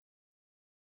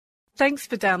Thanks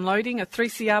for downloading a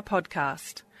 3CR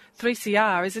podcast.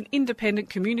 3CR is an independent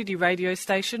community radio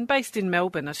station based in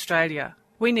Melbourne, Australia.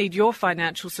 We need your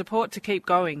financial support to keep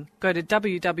going. Go to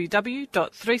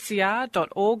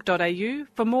www.3cr.org.au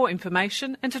for more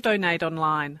information and to donate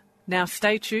online. Now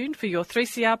stay tuned for your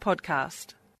 3CR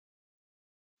podcast.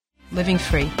 Living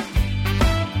Free.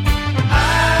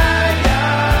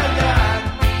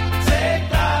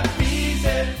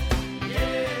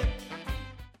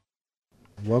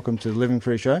 Welcome to the Living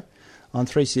Free Show on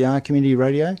 3CR Community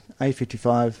Radio,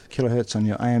 855 kilohertz on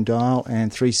your AM dial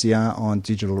and 3CR on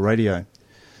digital radio.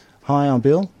 Hi, I'm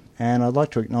Bill, and I'd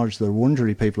like to acknowledge the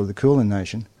Wurundjeri people of the Kulin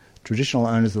Nation, traditional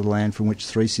owners of the land from which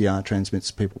 3CR transmits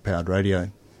people-powered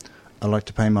radio. I'd like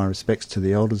to pay my respects to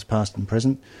the elders past and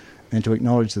present, and to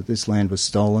acknowledge that this land was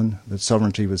stolen, that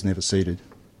sovereignty was never ceded.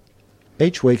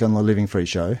 Each week on the Living Free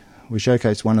Show, we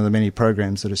showcase one of the many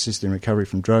programs that assist in recovery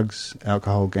from drugs,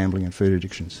 alcohol, gambling and food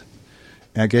addictions.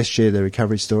 Our guests share their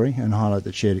recovery story and highlight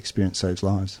that shared experience saves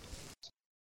lives.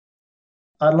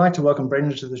 I'd like to welcome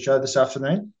Brendan to the show this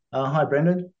afternoon. Hi,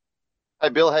 Brendan. Hey,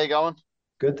 Bill. How you going?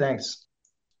 Good, thanks.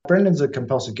 Brendan's a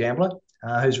compulsive gambler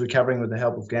who's recovering with the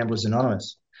help of Gamblers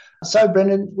Anonymous. So,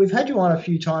 Brendan, we've had you on a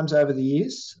few times over the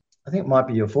years. I think it might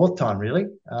be your fourth time, really.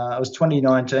 It was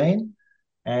 2019.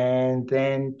 And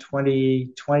then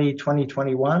 2020,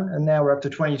 2021, and now we're up to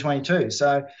 2022.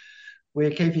 So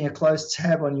we're keeping a close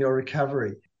tab on your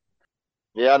recovery.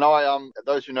 Yeah, no,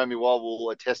 those who know me well will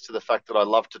attest to the fact that I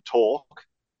love to talk.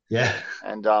 Yeah.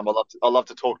 And I love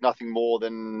to talk nothing more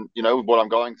than, what I'm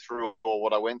going through or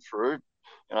what I went through.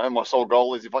 My sole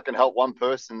goal is if I can help one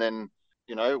person, then,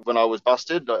 when I was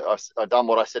busted, I done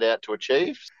what I set out to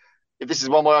achieve. If this is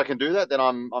one way I can do that, then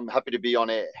I'm happy to be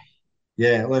on air.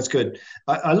 Yeah, well, that's good.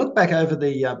 I look back over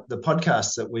the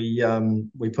podcasts that we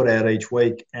put out each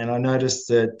week, and I noticed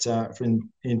that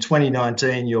in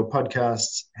 2019 your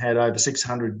podcasts had over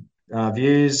 600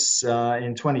 views.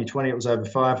 In 2020 it was over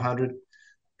 500,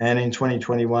 and in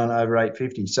 2021 over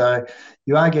 850. So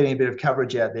you are getting a bit of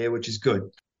coverage out there, which is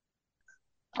good.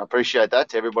 I appreciate that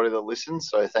to everybody that listens.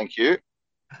 So thank you.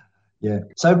 Yeah.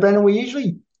 So Brendan, we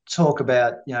usually talk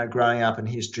about growing up in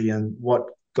history and what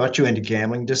got you into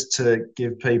gambling, just to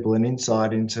give people an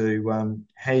insight into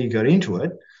how you got into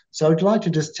it. So would you like to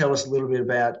just tell us a little bit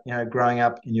about, growing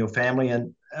up in your family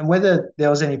and whether there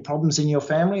was any problems in your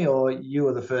family or you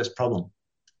were the first problem?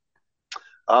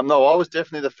 No, I was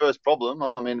definitely the first problem.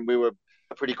 I mean, we were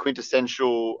a pretty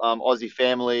quintessential Aussie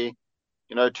family,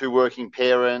 two working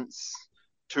parents,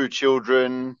 two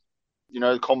children,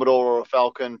 Commodore or a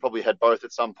Falcon, probably had both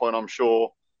at some point, I'm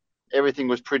sure. Everything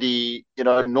was pretty,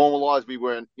 normalised. We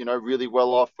weren't, really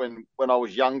well off when I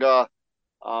was younger.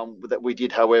 That we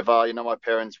did, however, my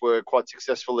parents were quite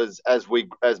successful as me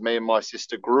and my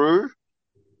sister grew.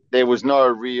 There was no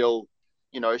real,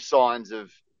 signs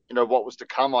of, what was to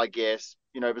come, I guess.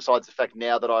 Besides the fact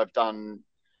now that I've done,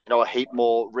 a heap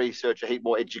more research, a heap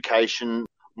more education,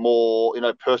 more,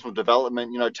 personal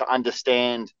development, to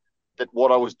understand that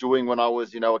what I was doing when I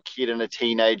was, a kid and a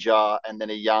teenager and then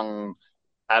a young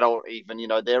adult even,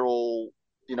 they're all,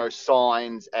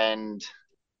 signs and,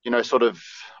 sort of,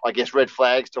 I guess, red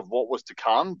flags to what was to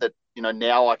come that,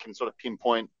 now I can sort of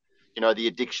pinpoint, the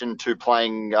addiction to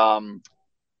playing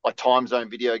like time zone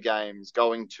video games,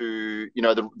 going to,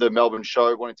 the Melbourne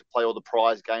show, wanting to play all the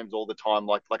prize games all the time,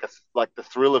 like the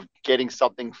thrill of getting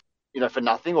something, for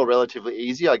nothing or relatively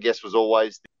easy, I guess, was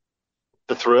always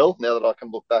the thrill now that I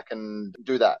can look back and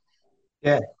do that.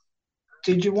 Yeah.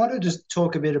 Did you want to just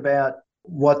talk a bit about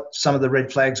what some of the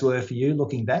red flags were for you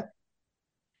looking back?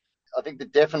 I think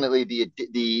that definitely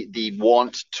the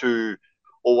want to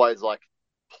always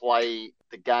play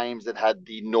the games that had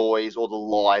the noise or the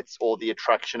lights or the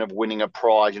attraction of winning a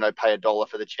prize, pay $1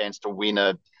 for the chance to win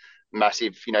a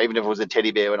massive, even if it was a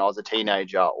teddy bear when I was a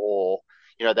teenager, or,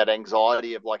 that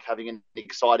anxiety of having an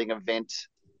exciting event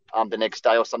the next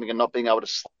day or something and not being able to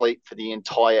sleep for the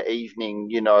entire evening,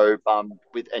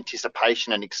 with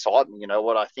anticipation and excitement.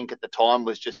 What I think at the time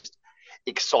was just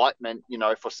excitement,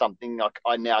 for something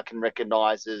I now can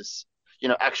recognize as,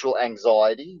 actual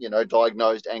anxiety,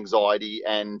 diagnosed anxiety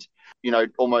and,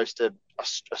 almost a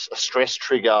stress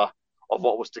trigger of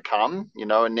what was to come,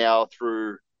 and now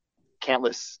through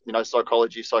countless,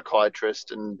 psychology,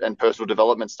 psychiatrist and personal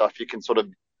development stuff, you can sort of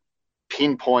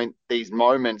pinpoint these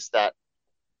moments that,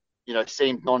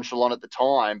 seemed nonchalant at the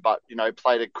time, but,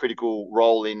 played a critical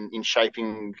role in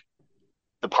shaping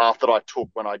the path that I took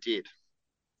when I did.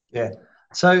 Yeah.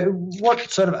 So what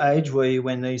sort of age were you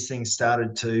when these things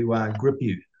started to grip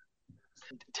you?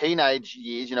 Teenage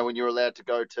years, when you're allowed to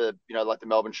go to, like the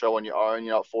Melbourne show on your own,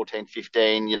 at 14,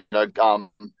 15,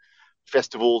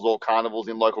 festivals or carnivals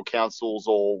in local councils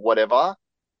or whatever.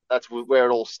 That's where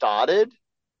it all started.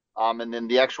 And then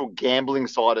the actual gambling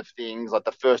side of things, like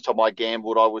the first time I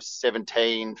gambled, I was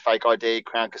 17, fake ID,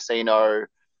 Crown Casino,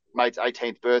 mate's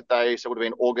 18th birthday. So it would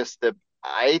have been August the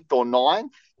 8th or 9th.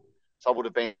 So I would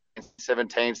have been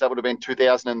 17. So that would have been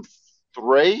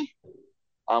 2003.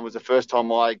 Was the first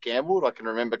time I gambled. I can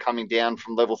remember coming down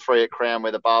from level 3 at Crown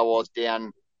where the bar was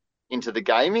down into the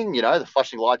gaming, the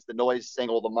flashing lights, the noise, seeing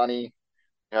all the money.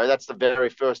 That's the very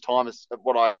first time as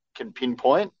what I can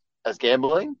pinpoint as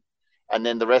gambling. And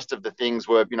then the rest of the things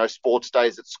were, sports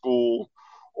days at school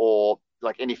or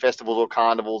like any festivals or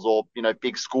carnivals or,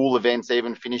 big school events,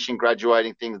 even finishing,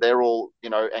 graduating things. They're all,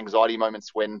 anxiety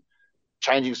moments when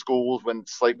changing schools, when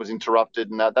sleep was interrupted,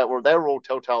 and they were all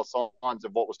telltale signs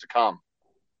of what was to come.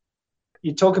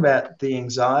 You talk about the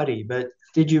anxiety, but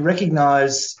did you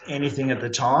recognise anything at the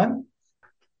time?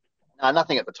 No,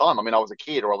 nothing at the time. I mean, I was a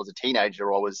kid or I was a teenager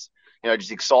or I was,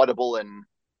 just excitable and,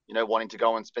 wanting to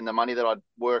go and spend the money that I'd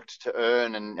worked to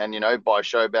earn and buy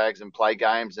show bags and play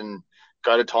games and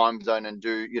go to Time Zone and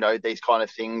do, these kind of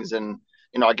things. And,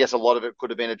 I guess a lot of it could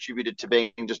have been attributed to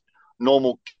being just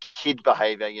normal kid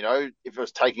behaviour. If it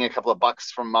was taking a couple of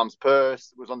bucks from mum's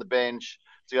purse, it was on the bench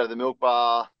to go to the milk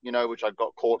bar, which I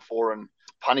got caught for and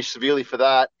punished severely for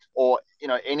that, or,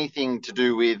 anything to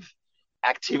do with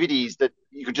activities that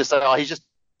you could just say, oh, he's just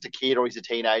a kid or he's a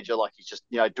teenager, like he's just,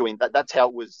 doing that. That's how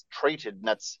it was treated and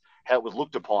that's how it was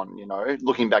looked upon,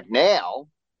 Looking back now,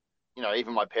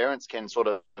 even my parents can sort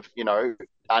of,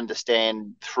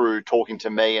 understand through talking to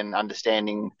me and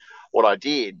understanding what I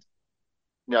did,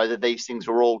 that these things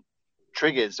were all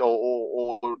triggers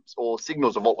or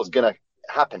signals of what was going to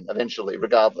happen eventually,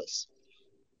 regardless.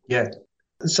 Yeah.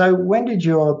 So when did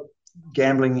your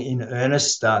gambling in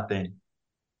earnest start then?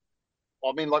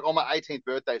 I mean, like on my 18th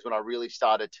birthday is when I really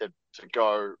started to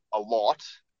go a lot.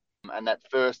 And that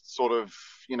first sort of,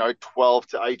 12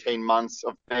 to 18 months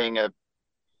of being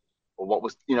what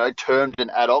was, termed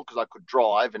an adult because I could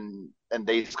drive and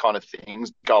these kind of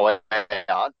things go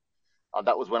out.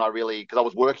 That was when I really, because I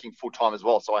was working full time as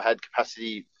well. So I had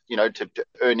capacity, to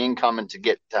earn income and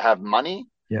to have money.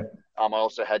 Yeah. I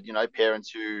also had,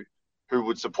 parents who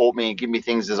would support me and give me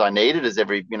things as I needed, as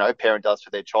every, parent does for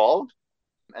their child.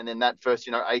 And then that first,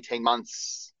 18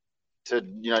 months to,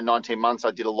 19 months,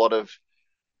 I did a lot of,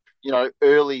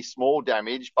 early small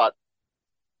damage, but,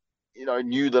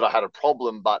 knew that I had a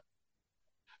problem, but,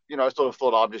 sort of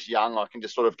thought I'm just young. I can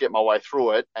just sort of get my way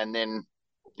through it. And then,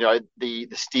 the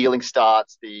stealing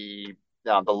starts, the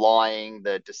lying,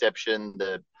 the deception,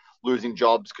 the losing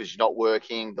jobs because you're not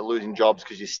working, the losing jobs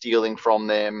because you're stealing from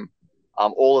them.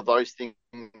 All of those things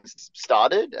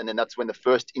started. And then that's when the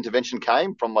first intervention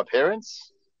came from my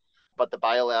parents. But the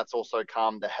bailouts also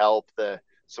come, the help, the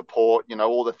support,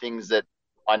 all the things that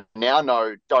I now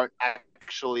know don't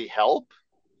actually help.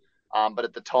 But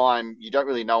at the time, you don't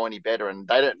really know any better, and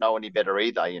they don't know any better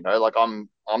either. Like I'm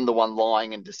the one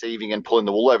lying and deceiving and pulling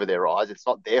the wool over their eyes. It's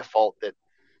not their fault that,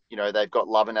 they've got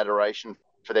love and adoration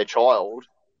for their child,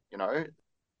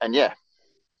 and yeah.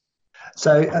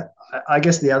 So I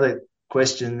guess the other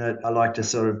question that I like to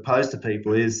sort of pose to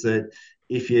people is that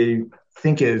if you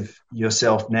think of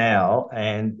yourself now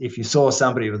and if you saw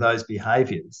somebody with those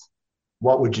behaviours,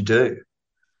 what would you do?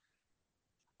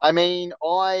 I mean,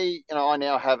 I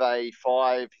now have a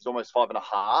 5, he's almost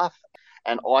 5.5,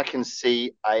 and I can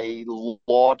see a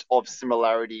lot of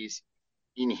similarities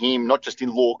in him, not just in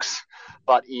looks,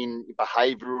 but in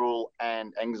behavioural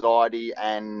and anxiety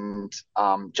and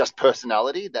just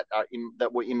personality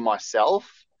that were in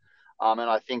myself. And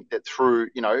I think that through,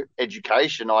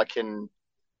 education, I can,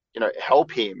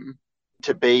 help him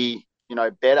to be,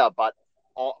 better, but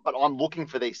I'm looking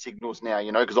for these signals now,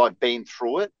 because I've been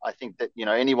through it. I think that,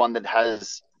 anyone that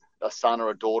has a son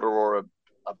or a daughter or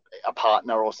a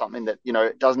partner or something that,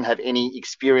 doesn't have any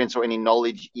experience or any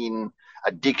knowledge in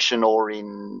addiction or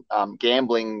in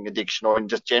gambling addiction or in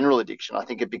just general addiction, I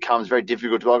think it becomes very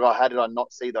difficult to go, oh, how did I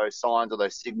not see those signs or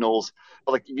those signals?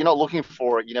 But like, if you're not looking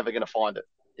for it, you're never going to find it,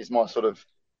 is my sort of,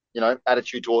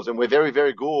 attitude towards it. And we're very,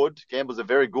 very good. Gamblers are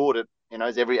very good at,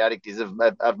 as every addict is,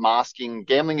 of masking.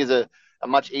 Gambling is a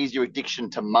much easier addiction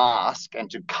to mask and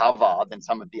to cover than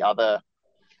some of the other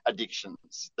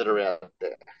addictions that are out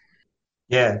there.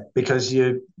 Yeah, because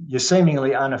you're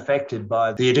seemingly unaffected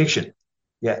by the addiction.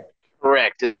 Yeah.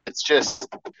 Correct. It's just,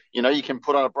 you can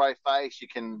put on a brave face, you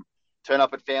can turn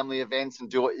up at family events and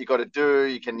do what you got to do.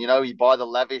 You can, you buy the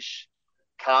lavish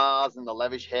cars and the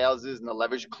lavish houses and the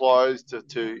lavish clothes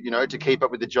to keep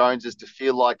up with the Joneses, to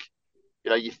feel like,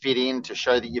 you fit in, to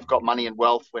show that you've got money and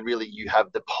wealth when really you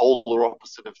have the polar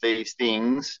opposite of these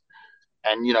things.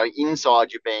 and,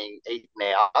 inside you're being eaten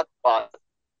out, but,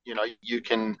 you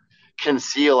can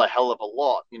conceal a hell of a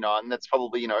lot, and that's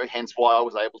probably, hence why I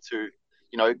was able to,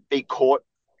 be caught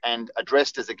and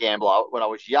addressed as a gambler when I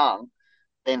was young,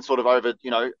 then sort of over,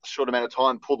 a short amount of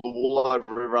time, pull the wool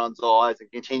over everyone's eyes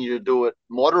and continue to do it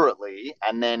moderately.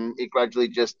 And then it gradually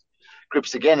just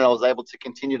grips again. And I was able to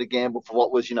continue to gamble for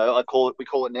what was, we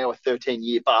call it now a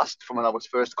 13-year bust from when I was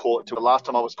first caught to the last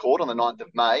time I was caught on the 9th of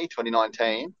May,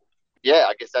 2019. Yeah,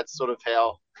 I guess that's sort of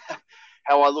how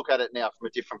I look at it now from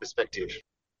a different perspective.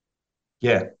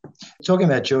 Yeah. Talking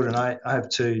about children, I have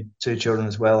two children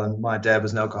as well, and my dad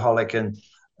was an alcoholic, and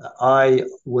I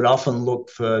would often look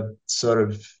for sort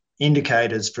of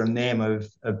indicators from them of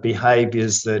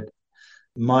behaviours that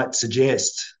might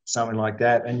suggest something like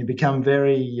that, and you become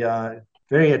very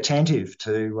attentive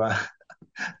to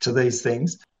these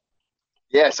things.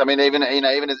 Yes, I mean, even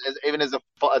as a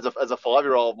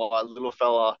 5-year-old, my little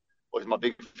fella, or my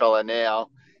big fella now,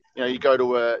 you go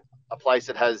to a place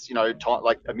that has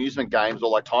like amusement games or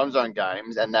like time zone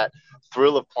games, and that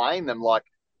thrill of playing them, like,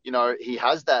 he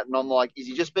has that. And I'm like, is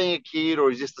he just being a kid,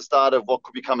 or is this the start of what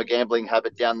could become a gambling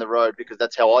habit down the road? Because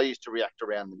that's how I used to react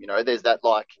around them. There's that,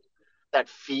 like, that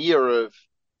fear of,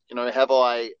 have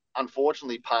I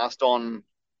unfortunately passed on,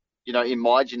 in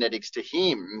my genetics to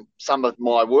him, some of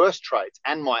my worst traits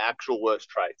and my actual worst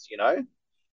traits,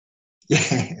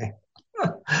 Yeah.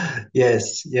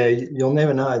 Yes. Yeah. You'll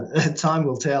never know. Time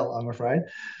will tell, I'm afraid.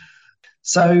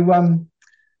 So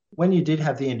when you did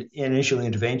have the initial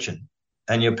intervention,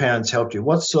 and your parents helped you,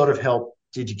 what sort of help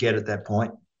did you get at that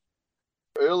point?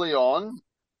 Early on,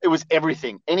 it was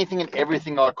everything, anything and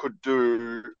everything I could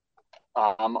do.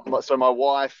 So my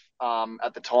wife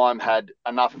at the time had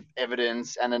enough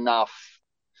evidence and enough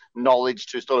knowledge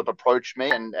to sort of approach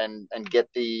me and get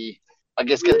the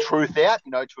truth out,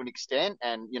 to an extent.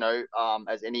 And,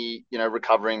 as any,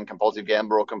 recovering compulsive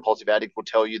gambler or compulsive addict will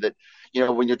tell you that,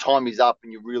 when your time is up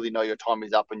and you really know your time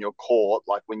is up and you're caught,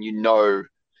 like when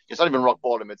it's not even rock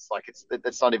bottom. It's like,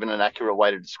 that's not even an accurate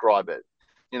way to describe it.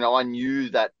 I knew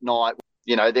that night,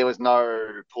 there was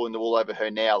no pulling the wool over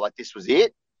her now, like this was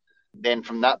it. Then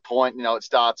from that point, it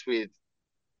starts with,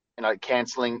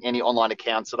 cancelling any online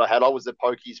accounts that I had. I was a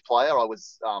pokies player. I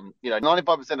was,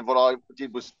 95% of what I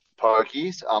did was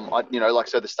pokies.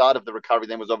 So the start of the recovery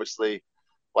then was obviously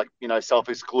like,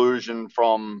 self-exclusion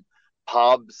from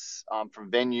pubs,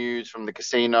 from venues, from the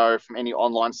casino, from any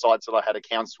online sites that I had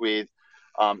accounts with.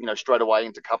 Straight away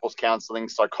into couples counselling,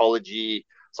 psychology,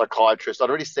 psychiatrist. I'd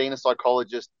already seen a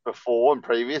psychologist before and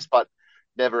previous, but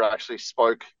never actually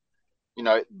spoke,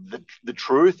 the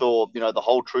truth or, the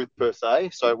whole truth per se.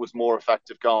 So it was more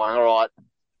effective going, all right,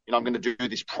 I'm going to do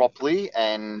this properly.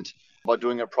 And by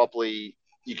doing it properly,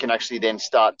 you can actually then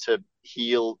start to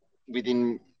heal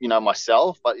within,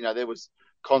 myself. But, there was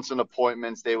constant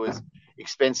appointments. There was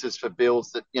expenses for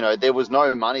bills that, there was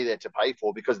no money there to pay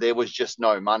for because there was just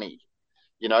no money.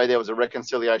 There was a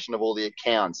reconciliation of all the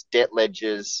accounts, debt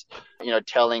ledgers,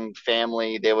 telling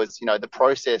family. There was, the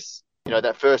process,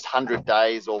 that first 100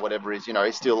 days or whatever is, I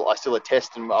still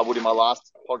attest, and I would in my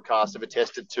last podcast have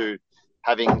attested to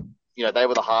having, they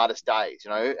were the hardest days,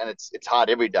 and it's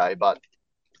hard every day, but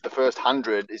the first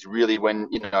 100 is really when,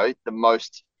 the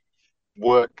most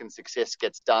work and success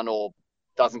gets done or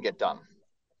doesn't get done.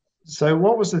 So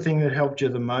what was the thing that helped you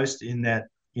the most in that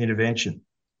intervention,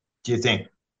 do you think?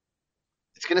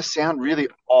 It's going to sound really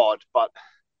odd, but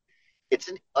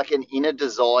it's like an inner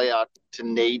desire to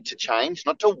need to change,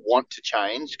 not to want to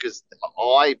change, because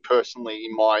I personally,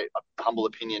 in my humble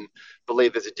opinion,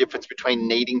 believe there's a difference between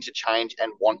needing to change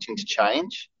and wanting to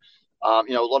change. A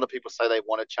lot of people say they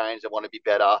want to change, they want to be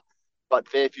better, but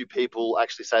very few people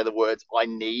actually say the words, I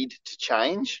need to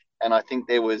change. And I think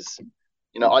there was,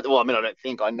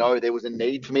 I know there was a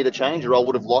need for me to change, or I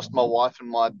would have lost my wife and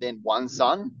my then one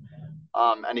son.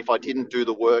 And if I didn't do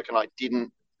the work and I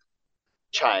didn't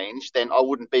change, then I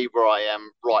wouldn't be where I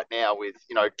am right now with,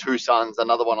 2 sons,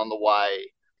 another one on the way,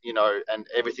 and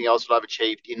everything else that I've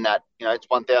achieved in that, it's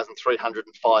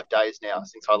 1,305 days now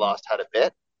since I last had a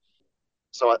bet.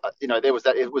 So, there was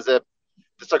that. It was the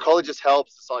psychologist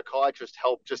helps, the psychiatrist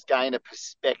helped just gain a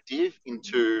perspective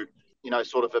into,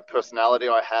 sort of a personality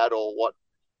I had, or what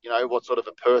sort of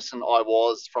a person I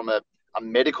was from a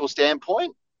medical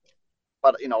standpoint.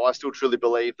 But, I still truly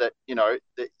believe that,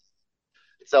 that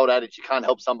it's the old adage, you can't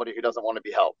help somebody who doesn't want to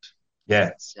be helped. Yeah.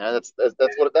 That's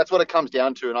what it comes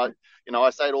down to. And I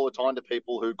say it all the time to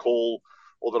people who call,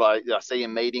 or that I see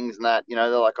in meetings and that,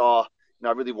 they're like, oh,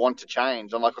 I really want to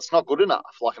change. I'm like, it's not good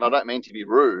enough. Like, and I don't mean to be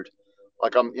rude.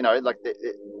 Like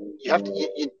you have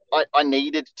to. I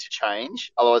needed to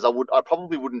change, otherwise I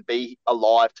probably wouldn't be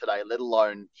alive today, let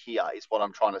alone here. Is what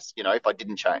I'm trying to, if I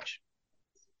didn't change.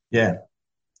 Yeah,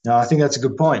 no, I think that's a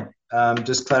good point.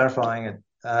 Just clarifying it,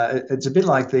 it's a bit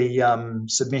like the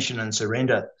submission and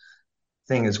surrender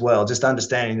thing as well. Just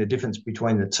understanding the difference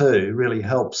between the two really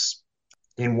helps.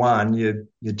 In one, you're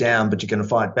down, but you're going to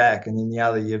fight back, and in the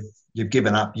other, you've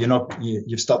given up.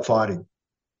 You've stopped fighting.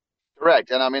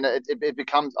 Correct. And I mean, it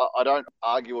becomes, I don't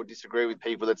argue or disagree with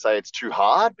people that say it's too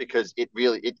hard, because it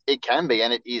really, it can be,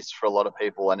 and it is for a lot of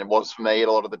people. And it was for me a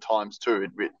lot of the times too.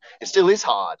 It still is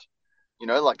hard,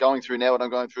 like going through now what I'm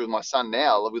going through with my son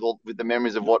now, with the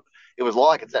memories of what it was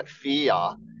like. It's that fear,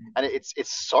 and it's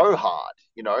so hard,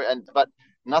 but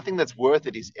nothing that's worth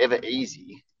it is ever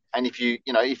easy. And if you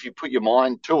put your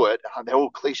mind to it, they're all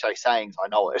cliche sayings, I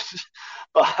know it,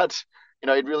 but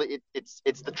it really,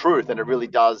 it's the truth. And it really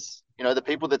does, the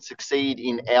people that succeed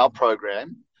in our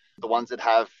program, the ones that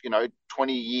have,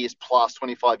 20 years plus,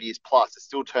 25 years plus, that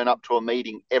still turn up to a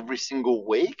meeting every single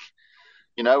week,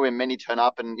 when many turn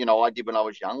up and, I did when I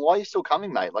was young. Why are you still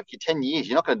coming, mate? Like, you're 10 years,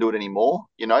 you're not going to do it anymore,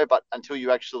 but until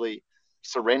you actually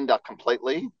surrender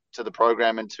completely to the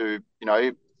program and to,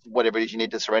 whatever it is you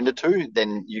need to surrender to,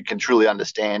 then you can truly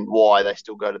understand why they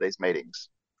still go to these meetings.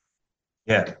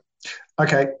 Yeah.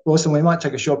 Okay, awesome. We might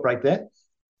take a short break there.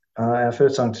 Our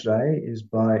first song today is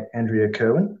by Andrea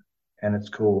Kerwin, and it's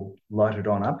called Light It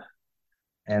On Up.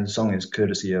 And the song is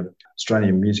courtesy of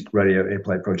Australian Music Radio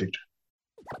Airplay Project.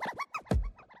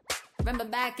 Remember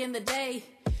back in the day,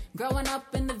 growing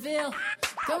up in the Ville.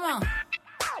 Come on.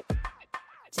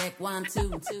 Check 1, 2,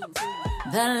 2, 2.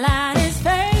 The light is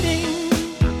fading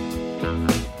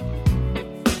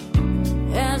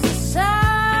as the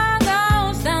sun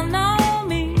goes down on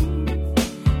me.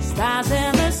 Stars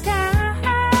in the sky,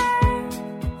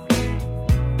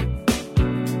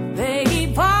 they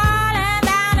keep falling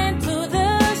down into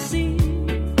the sea.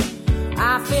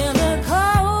 I feel the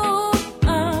cold,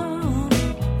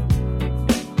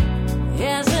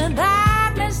 as the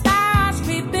darkness starts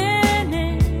creeping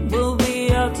in. Will we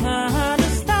all turn to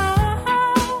stone,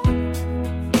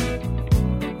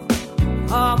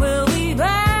 or will we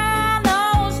burn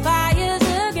those fires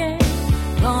again?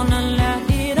 Gonna light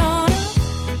it on up,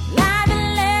 like the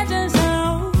legends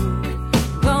of.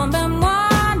 Gonna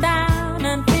wind down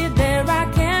and feel their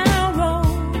rock and roll.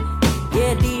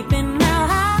 Yeah, deep in our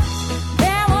hearts,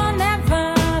 they will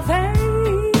never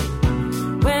fade.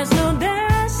 Where's no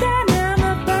dancing in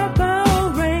the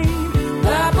purple rain?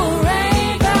 Purple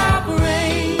rain, purple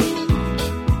rain.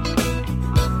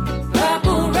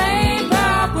 Purple rain,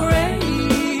 purple rain.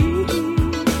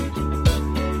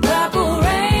 Purple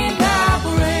rain,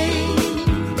 purple rain.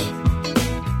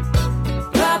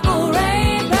 Purple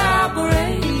rain, purple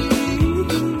rain.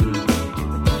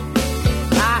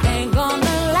 I ain't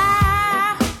gonna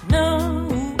lie, no.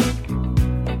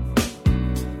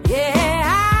 Yeah,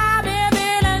 I've been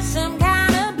feeling some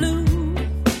kind of blue.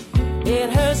 It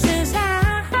hurts inside.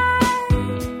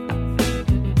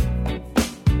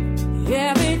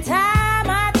 Every time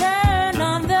I turn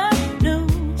on the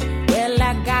news, well,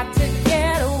 I got to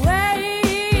get away.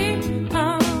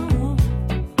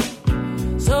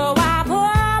 So I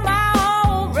put my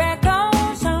old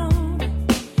records on.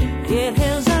 It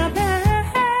heals the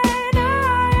pain,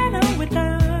 I know it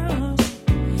does.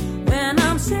 When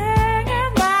I'm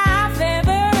singing my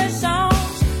favorite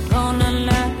songs, gonna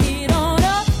light it on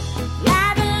up,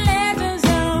 like the legends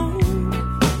of.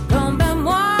 Gonna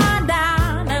wind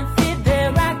down and feel the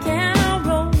rock and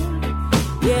roll.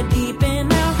 Yeah, deep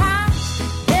in our hearts,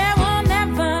 they will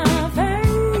never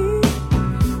fade.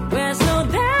 Where's no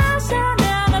dancing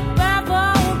in the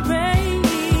purple rain?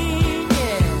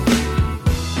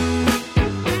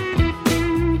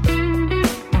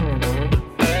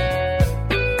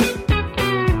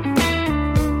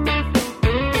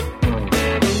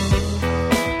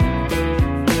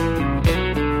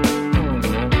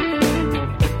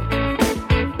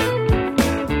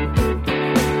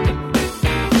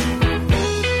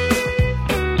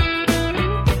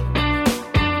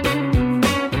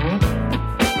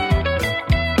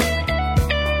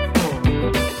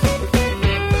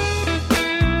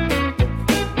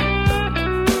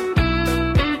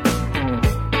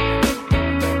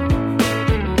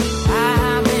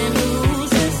 I've been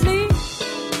losing sleep,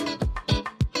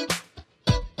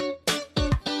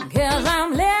 'cause I'm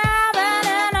living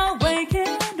in a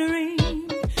waking dream.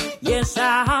 Yes, I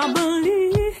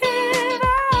believe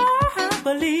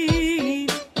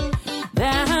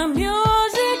that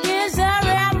music is a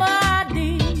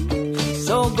remedy.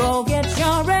 So go get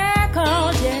your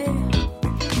record, yeah,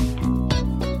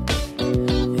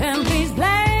 and please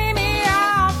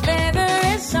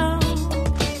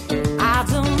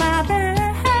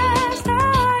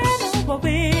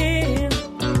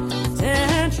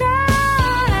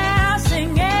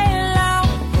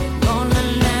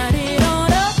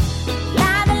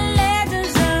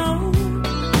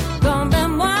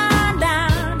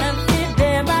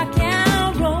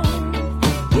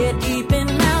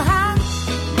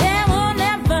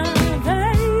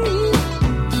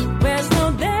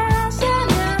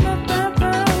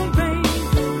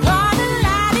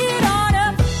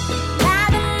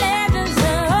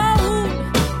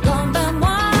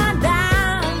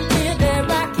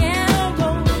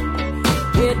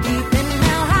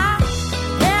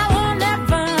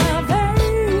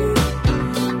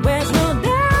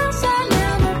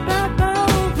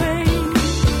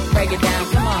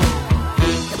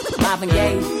Marvin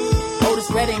Gaye, Otis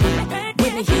Redding,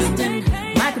 Whitney Houston,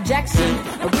 Michael Jackson,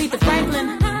 Aretha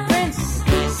Franklin, Prince.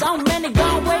 So many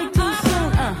gone way too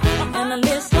soon. And the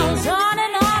list goes on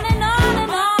and on and on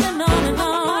and on and on and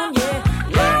on.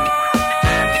 Yeah.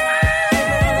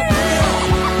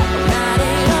 Light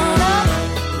it on up,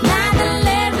 light the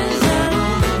lamps up.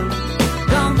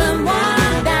 Don't burn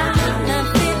one down and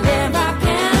fit there rock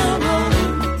and roll.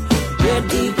 We're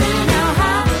deep in our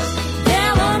house,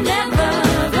 there will never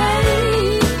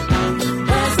fade.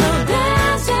 There's no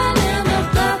dancing in the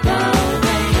purple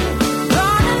rain.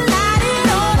 Gonna light it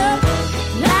on up,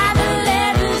 light the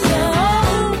lamps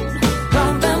up.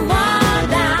 Don't burn one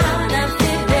down and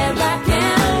fit there rock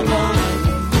and roll.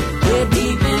 We're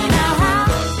deep in our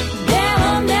house, there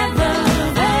will never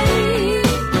fade.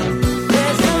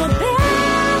 There's no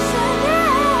dancing in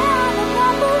the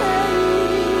purple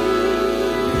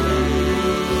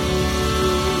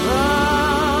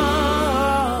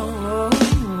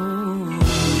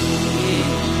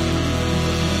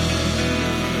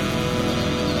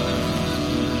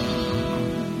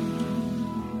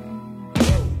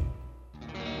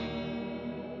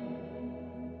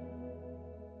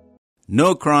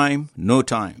No crime, no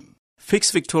time.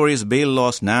 Fix Victoria's bail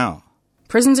laws now.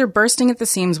 Prisons are bursting at the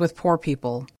seams with poor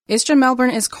people. ISJA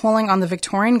Melbourne is calling on the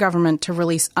Victorian government to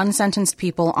release unsentenced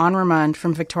people on remand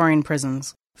from Victorian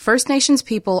prisons. First Nations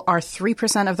people are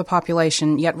 3% of the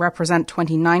population, yet represent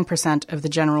 29% of the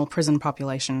general prison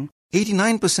population.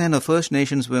 89% of First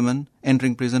Nations women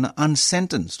entering prison are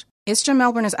unsentenced, ISJA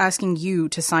Melbourne is asking you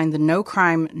to sign the No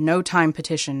Crime, No Time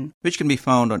petition. which can be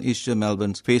found on ISJA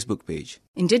Melbourne's Facebook page.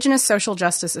 Indigenous Social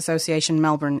Justice Association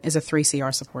Melbourne is a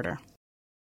 3CR supporter.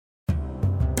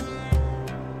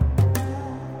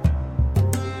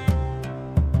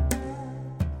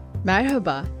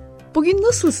 Merhaba. Bugün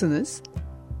nasılsınız?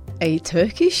 A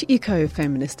Turkish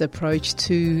eco-feminist approach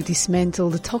to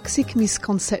dismantle the toxic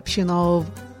misconception of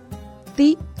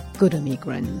the good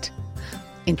immigrant.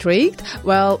 Intrigued?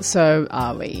 Well, so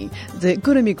are we. The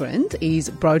Good Immigrant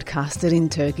is broadcasted in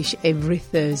Turkish every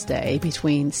Thursday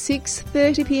between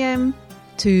 6:30pm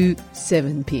to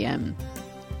 7pm.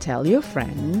 Tell your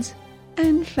friends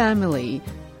and family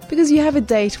because you have a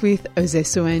date with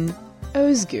Özesuen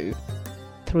Özgü.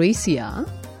 3CR,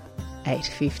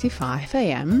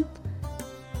 8:55am,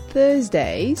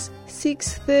 Thursdays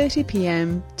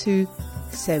 6:30pm to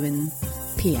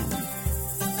 7pm.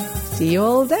 See you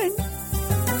all then.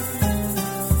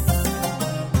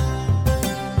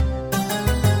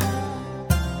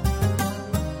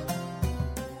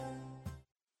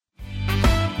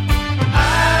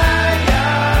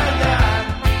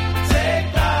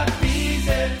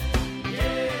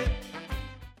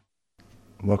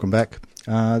 Welcome back.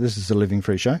 This is the Living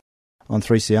Free Show on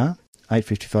 3CR,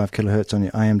 855 kilohertz on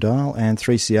your AM dial and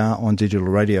 3CR on digital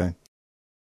radio.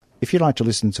 If you'd like to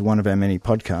listen to one of our many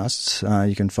podcasts,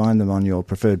 you can find them on your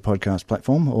preferred podcast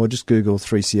platform or just Google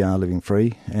 3CR Living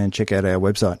Free and check out our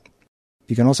website.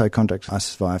 You can also contact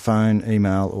us via phone,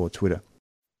 email or Twitter.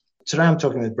 Today I'm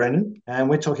talking with Brendan, and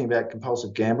we're talking about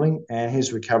compulsive gambling and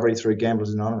his recovery through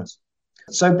Gamblers Anonymous.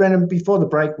 So, Brendan, before the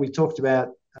break, we talked about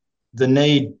the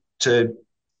need to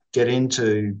get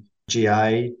into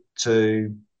GA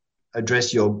to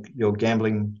address your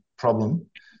gambling problem.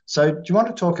 So do you want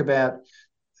to talk about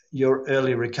your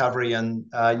early recovery?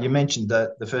 And you mentioned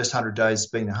that the first 100 days has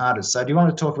been the hardest. So do you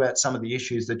want to talk about some of the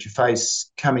issues that you face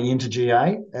coming into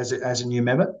GA as a new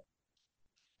member?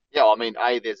 Yeah, I mean,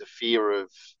 there's a fear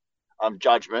of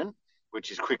judgment,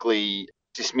 which is quickly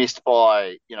dismissed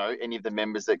by, any of the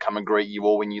members that come and greet you,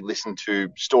 or when you listen to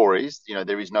stories,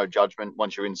 there is no judgment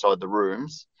once you're inside the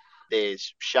rooms.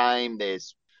 There's shame,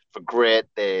 there's regret,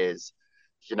 there's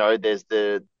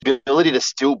the ability to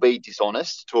still be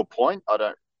dishonest to a point. I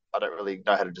don't really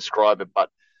know how to describe it, but,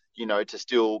 to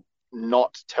still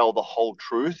not tell the whole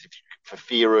truth for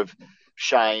fear of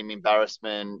shame,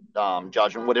 embarrassment,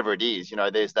 judgment, whatever it is,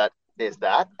 there's that.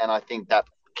 And I think that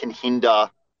can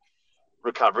hinder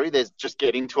recovery. There's just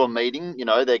getting to a meeting,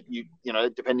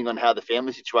 depending on how the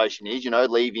family situation is,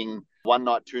 leaving 1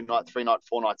 night, 2 nights, 3 nights,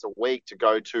 4 nights a week to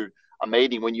go to a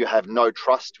meeting when you have no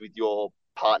trust with your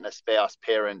partner, spouse,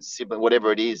 parents, sibling,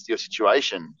 whatever it is, your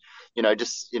situation,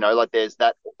 there's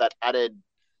that added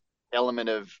element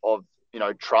of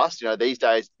trust. These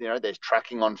days, there's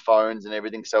tracking on phones and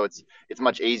everything. So it's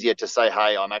much easier to say,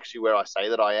 hey, I'm actually where I say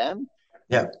that I am.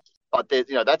 Yeah. But there's,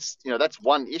 that's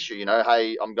one issue,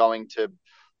 hey, I'm going to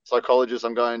psychologists,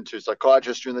 I'm going to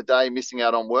psychiatrists during the day, missing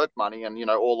out on work money. And,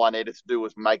 all I needed to do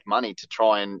was make money to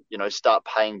try and, start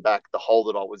paying back the hole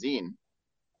that I was in.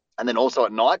 And then also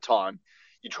at nighttime,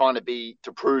 you're trying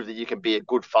to prove that you can be a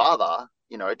good father,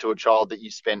 to a child that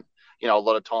you spent, you know, a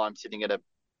lot of time sitting at a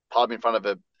pub in front of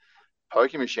a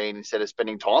poker machine instead of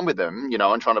spending time with them, you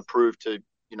know, and trying to prove to,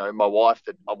 you know, my wife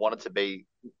that I wanted to be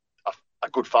a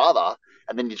good father.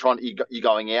 And then you're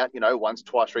going out, you know, once,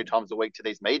 twice, 3 times a week to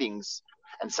these meetings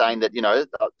and saying that, you know,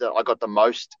 that I got the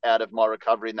most out of my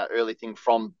recovery in that early thing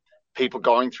from people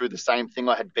going through the same thing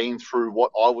I had been through,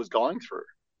 what I was going through.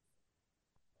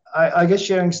 I guess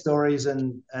sharing stories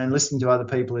and listening to other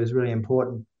people is really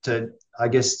important to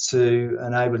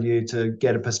enable you to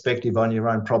get a perspective on your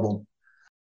own problem.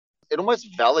 It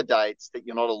almost validates that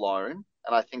you're not alone.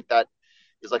 And I think that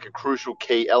is like a crucial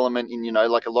key element in, you know,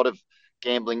 like a lot of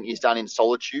gambling is done in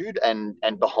solitude and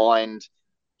behind,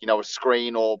 you know, a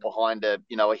screen or behind a,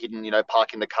 you know, a hidden, you know,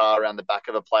 parking the car around the back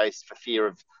of a place for fear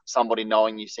of somebody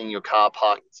knowing you, seeing your car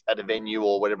parked at a venue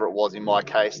or whatever it was in my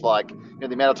case. Like, you know,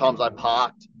 the amount of times I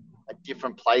parked at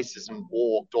different places and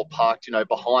walked or parked, you know,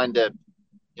 behind a,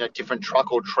 you know, different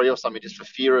truck or tree or something just for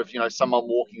fear of, you know, someone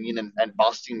walking in and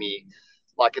busting me.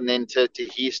 Like, and then to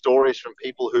hear stories from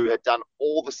people who had done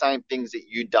all the same things that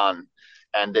you'd done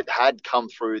and that had come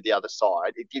through the other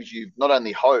side, it gives you not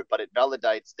only hope, but it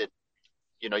validates that,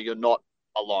 you know, you're not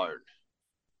alone.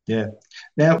 Yeah.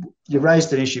 Now, you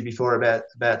raised an issue before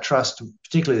about trust,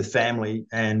 particularly with family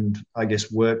and I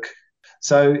guess work.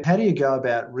 So how do you go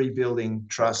about rebuilding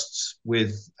trusts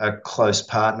with a close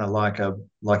partner like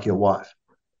your wife?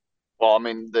 Well, I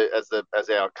mean, as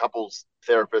our couples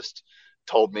therapist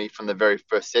told me from the very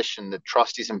first session, that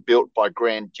trust isn't built by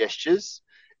grand gestures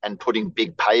and putting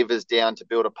big pavers down to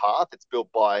build a path. It's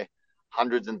built by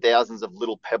hundreds and thousands of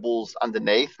little pebbles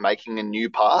underneath making a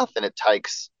new path, and it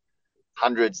takes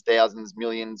hundreds, thousands,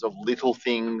 millions of little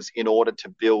things in order to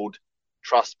build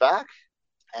trust back.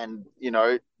 And, you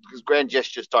know, because grand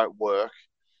gestures don't work,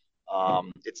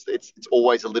 it's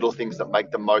always the little things that make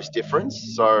the most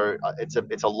difference. So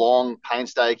it's a long,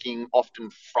 painstaking, often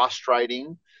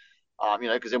frustrating, you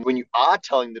know, because when you are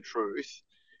telling the truth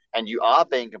and you are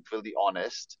being completely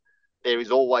honest, there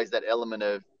is always that element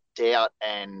of doubt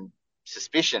and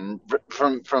suspicion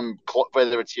from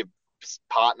whether it's your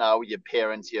partner or your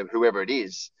parents, whoever it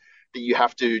is, that you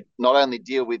have to not only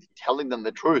deal with telling them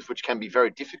the truth, which can be very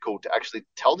difficult to actually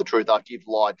tell the truth after you've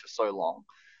lied for so long,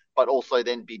 but also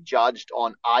then be judged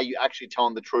on, are you actually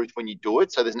telling the truth when you do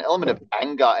it? So there's an element of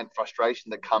anger and frustration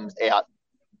that comes out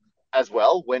as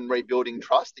well when rebuilding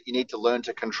trust that you need to learn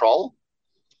to control.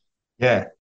 Yeah,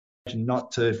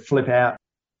 not to flip out.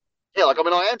 Yeah, like, I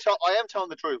mean, I am telling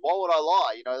the truth. Why would I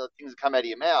lie? You know, the things that come out of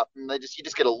your mouth, and you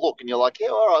just get a look, and you're like, yeah,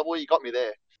 all right, well, you got me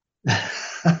there.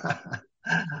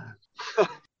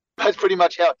 That's pretty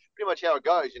much how it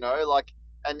goes, you know. Like,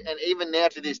 and even now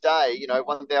to this day, you know,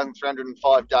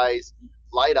 1,305 days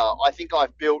later, I think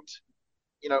I've built,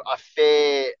 you know, a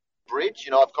fair bridge.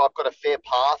 You know, I've got a fair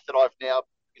path that I've now,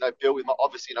 you know, built with my.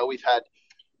 Obviously, you know, we've had,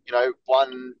 you know,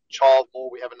 one child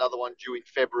more. We have another one due in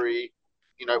February.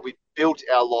 You know, we built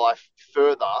our life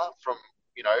further from,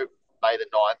 you know, May the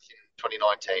 9th in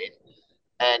 2019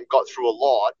 and got through a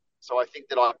lot. So I think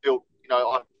that I've built, you know,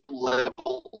 a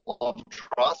level of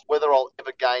trust. Whether I'll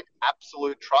ever gain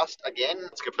absolute trust again,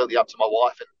 it's completely up to my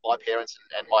wife and my parents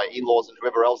and my in-laws and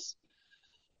whoever else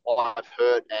I've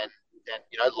hurt and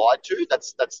you know, lied to.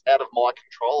 That's out of my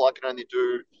control. I can only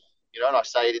do, you know, and I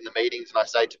say it in the meetings and I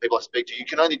say to people I speak to, you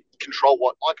can only control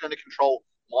what I can only control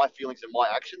my feelings and my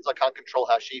actions. I can't control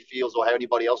how she feels or how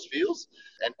anybody else feels.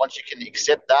 And once you can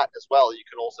accept that as well, you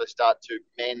can also start to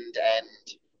mend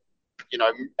and, you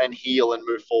know, and heal and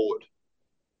move forward.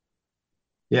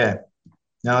 Yeah.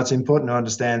 Now, it's important to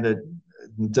understand that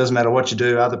it doesn't matter what you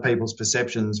do, other people's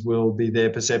perceptions will be their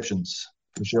perceptions,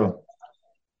 for sure.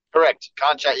 Correct.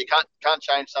 You can't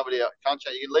change somebody else.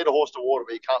 You can lead a horse to water,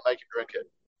 but you can't make him drink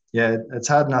it. Yeah, it's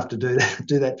hard enough to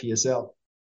do that for yourself.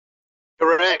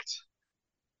 Correct.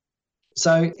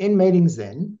 So in meetings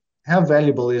then, how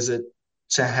valuable is it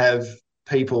to have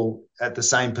people at the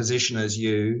same position as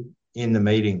you in the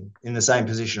meeting, in the same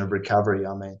position of recovery,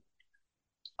 I mean?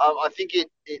 I think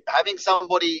having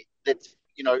somebody that's,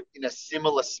 you know, in a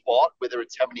similar spot, whether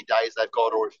it's how many days they've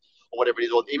got or whatever it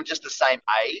is, or even just the same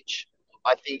age,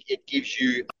 I think it gives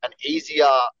you an easier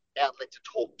outlet to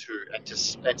talk to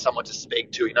and someone to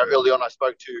speak to. You know, early on I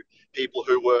spoke to people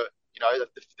who were, you know,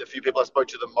 the few people I spoke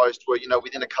to the most were, you know,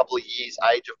 within a couple of years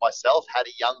age of myself, had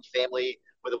a young family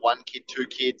with a 1 kid, 2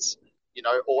 kids, you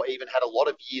know, or even had a lot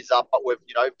of years up, but were,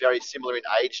 you know, very similar in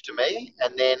age to me.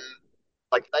 And then,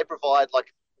 like, they provide, like,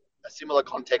 a similar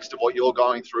context of what you're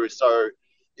going through. So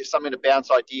if something to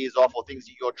bounce ideas off or things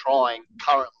that you're trying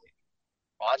currently,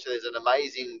 right? So there's an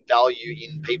amazing value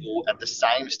in people at the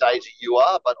same stage that you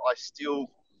are, but I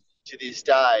still, to this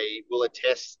day, will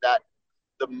attest that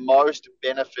the most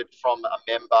benefit from a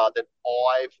member that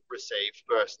I've received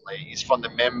personally is from the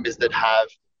members that have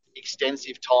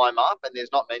extensive time up, and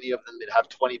there's not many of them that have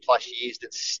 20 plus years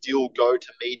that still go to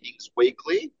meetings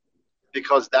weekly,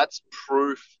 because that's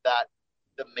proof that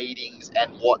the meetings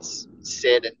and what's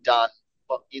said and done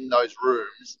in those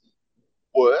rooms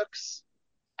works,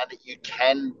 and that you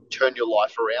can turn your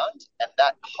life around, and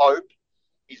that hope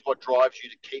is what drives you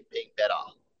to keep being better.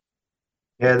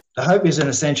 Yeah, the hope is an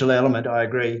essential element, I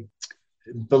agree.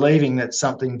 Believing that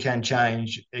something can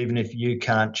change even if you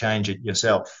can't change it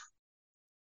yourself.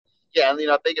 Yeah, and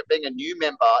being a new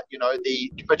member,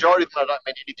 the majority of them, I don't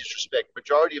mean any disrespect,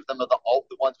 majority of them are the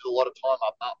ones with a lot of time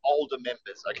up are older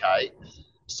members, okay?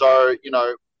 So,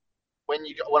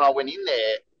 when I went in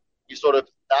there,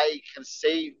 they can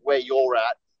see where you're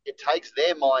at. It takes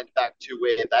their mind back to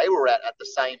where they were at the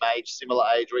same age, similar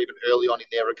age, or even early on in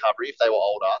their recovery if they were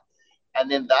older. And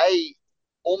then they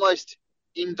almost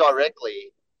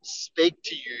indirectly speak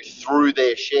to you through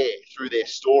their share, through their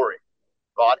story,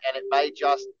 right? And it may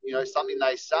just, something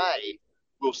they say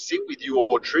will sit with you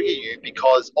or trigger you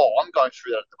because, I'm going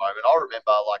through that at the moment. I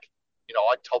remember,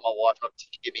 I told my wife not to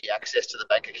give me access to the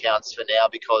bank accounts for now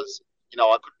because,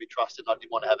 I couldn't be trusted and I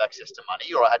didn't want to have access to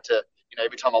money, or I had to,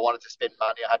 every time I wanted to spend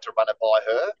money, I had to run it by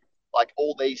her. Like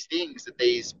all these things that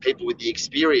these people with the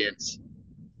experience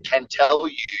can tell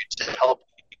you to help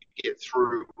you get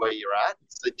through where you're at.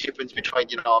 It's the difference between,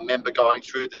 a member going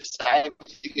through the same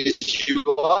thing as you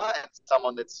are and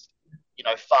someone that's,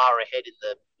 far ahead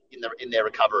in their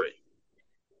recovery.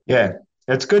 Yeah,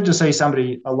 it's good to see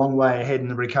somebody a long way ahead in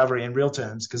the recovery in real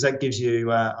terms, because that gives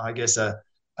you, I guess, a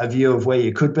view of where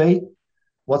you could be,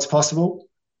 what's possible.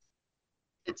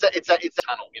 It's a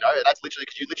tunnel, that's literally,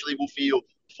 because you literally will feel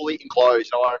fully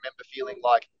enclosed. I remember feeling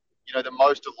like, the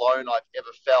most alone I've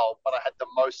ever felt, but I had the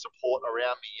most support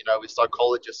around me, with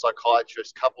psychologists,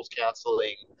 psychiatrists, couples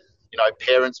counselling,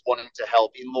 parents wanting to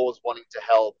help, in-laws wanting to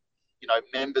help,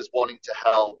 members wanting to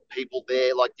help, people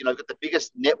there, got the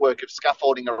biggest network of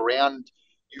scaffolding around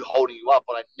you, holding you up,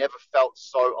 but I never felt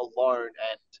so alone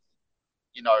and,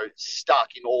 stuck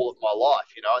in all of my life,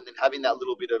 and then having that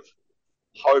little bit of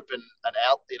hope and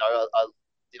out,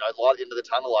 light into the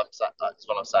tunnel, that's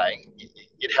what I'm saying.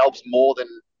 It helps more than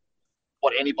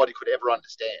what anybody could ever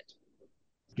understand.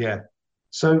 Yeah.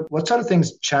 So what sort of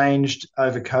things changed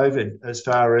over COVID as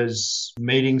far as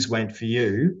meetings went for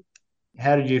you?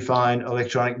 How did you find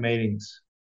electronic meetings?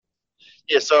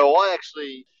 Yeah, so I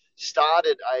actually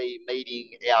started a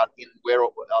meeting out in where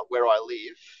I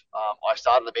live. I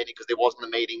started a meeting because there wasn't a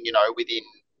meeting, within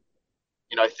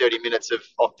 30 minutes of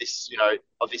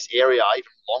this area,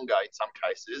 even longer in some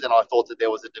cases. And I thought that there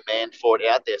was a demand for it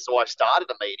out there. So I started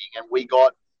a meeting, and we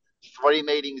got 3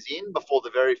 meetings in before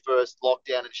the very first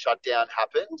lockdown and shutdown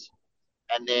happened.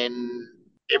 And then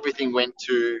everything went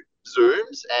to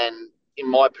Zooms. And in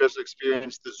my personal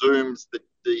experience, the Zooms,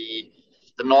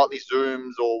 the nightly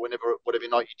Zooms or whatever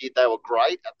night you did, they were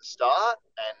great at the start.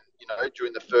 And,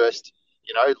 during the first,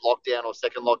 lockdown or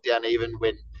second lockdown, even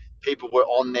when people were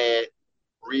on there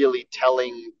really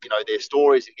telling, their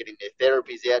stories and getting their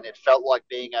therapies out, and it felt like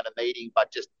being at a meeting,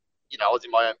 but just, I was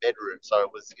in my own bedroom. So it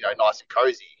was, nice and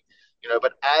cozy,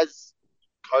 but as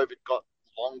COVID got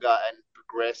longer and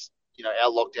progressed,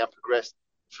 our lockdown progressed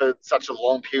for such a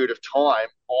long period of time,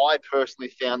 I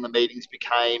personally found the meetings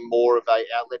became more of an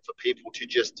outlet for people to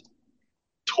just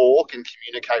talk and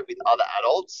communicate with other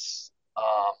adults.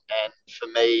 And for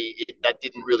me, that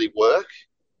didn't really work.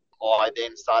 I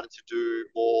then started to do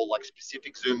more like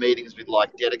specific Zoom meetings with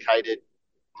like dedicated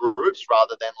groups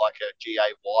rather than like a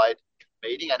GA-wide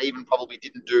meeting, and even probably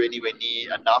didn't do anywhere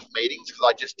near enough meetings because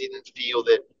I just didn't feel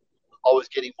that I was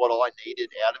getting what I needed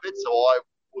out of it. So I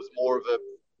was more of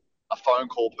a phone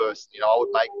call person. I would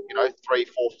make, 3,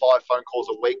 4, 5 phone calls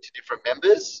a week to different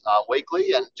members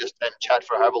weekly and chat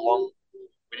for however long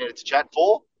we needed to chat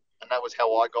for. And that was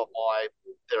how I got my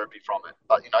therapy from it.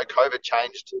 But, COVID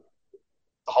changed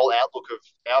the whole outlook of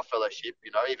our fellowship,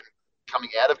 even coming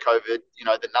out of COVID,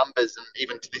 the numbers, and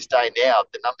even to this day now,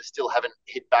 the numbers still haven't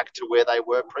hit back to where they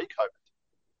were pre-COVID.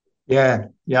 Yeah,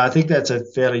 I think that's a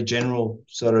fairly general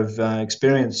sort of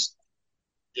experience.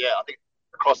 Yeah, I think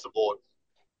across the board.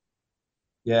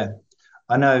 Yeah,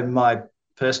 I know my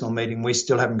personal meeting, we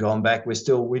still haven't gone back. We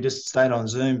just stayed on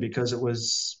Zoom because it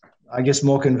was, I guess,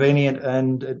 more convenient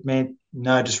and it meant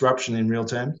no disruption in real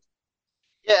terms.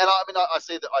 Yeah, and I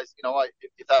see that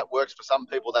if that works for some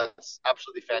people, that's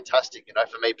absolutely fantastic.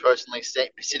 For me personally,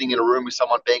 sitting in a room with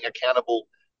someone, being accountable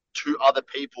to other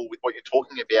people with what you're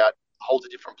talking about, holds a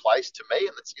different place to me.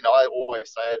 And it's, I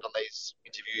always say it on these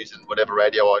interviews and whatever I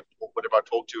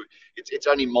talk to, it's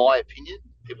only my opinion.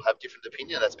 People have different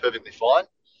opinion. That's perfectly fine.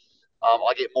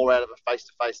 I get more out of a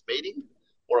face-to-face meeting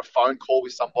or a phone call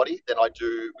with somebody than I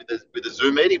do with a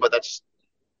Zoom meeting. But that's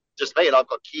just me. And I've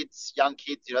got kids, young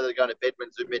kids, that are going to bed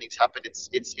when Zoom meetings happen. It's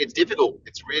difficult.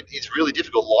 It's really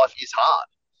difficult. Life is hard.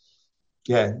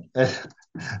 Yeah.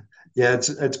 Yeah.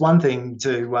 It's one thing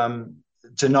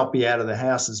to not be out of the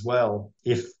house as well,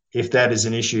 if that is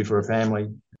an issue for a family.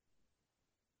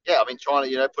 Yeah, I mean, trying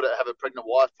to have a pregnant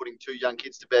wife putting 2 young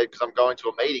kids to bed because I'm going to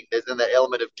a meeting. There's then that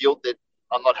element of guilt that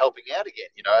I'm not helping out again,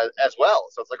 as well.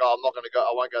 So it's like, I'm not going to go.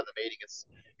 I won't go to the meeting. It's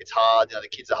hard. The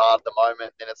kids are hard at the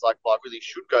moment. Then it's like, well, I really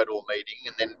should go to a meeting.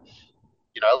 And then, I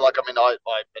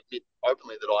admit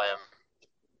openly that I am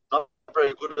not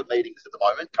very good at meetings at the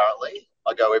moment. Currently,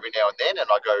 I go every now and then, and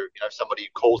I go, if somebody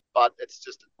calls, but it's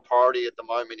just priority at the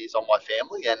moment is on my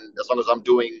family. And as long as I'm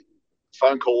doing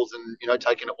phone calls and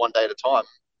taking it one day at a time,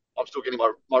 I'm still getting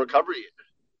my recovery in.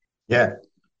 Yeah.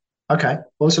 Okay.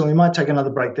 Well, so we might take another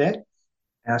break there.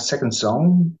 Our second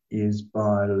song is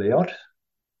by Leot,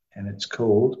 and it's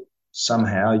called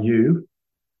Somehow You,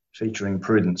 featuring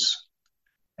Prudence.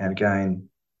 And again,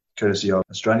 courtesy of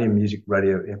Australian Music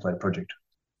Radio Airplay Project.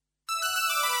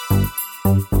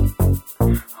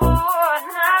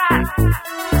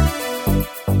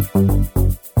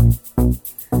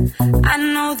 I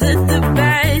know that the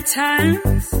bad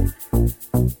times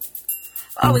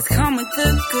always come with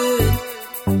the good.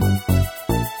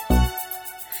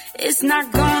 It's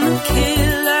not gonna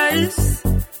kill us.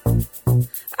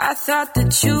 I thought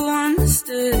that you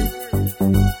understood.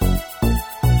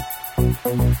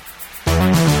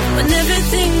 When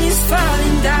everything is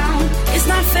falling down, it's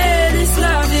not fair, this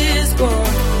love is war.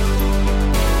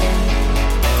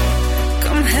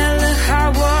 Come hell or high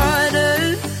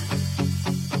water,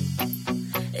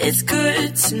 it's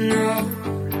good to know.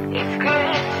 It's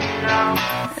good to know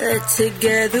that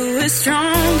together we're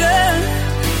stronger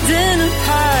than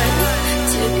apart.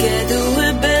 Together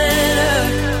we're better.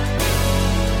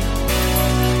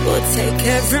 We'll take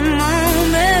every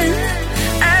moment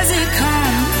as it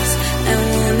comes, and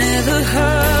we'll never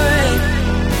hurry.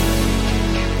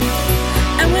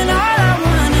 And when all I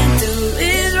wanna do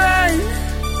is run,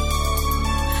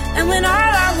 and when all I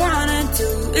wanna do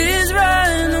is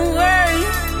run away,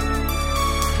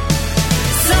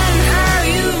 somehow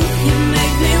you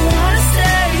make me wanna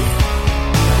stay.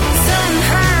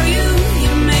 Somehow you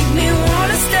make me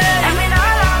wanna stay. I mean,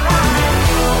 all I wanna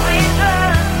do is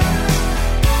run.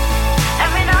 I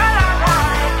mean, all I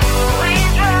wanna do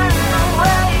is run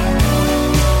away.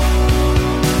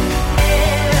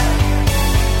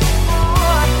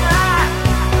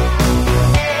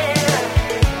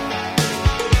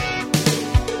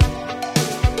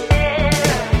 Yeah.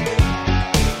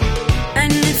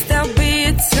 And if there'll be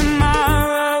a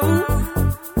tomorrow,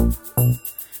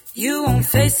 you won't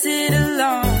face it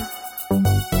alone.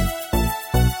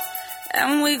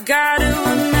 And we gotta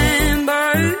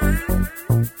remember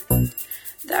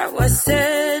that what's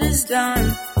said is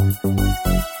done.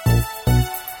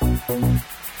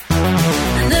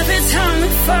 And every time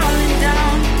we're falling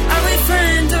down, are we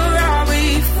friends or are we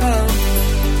foe?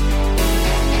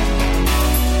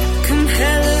 Come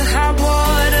hell or high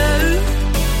water,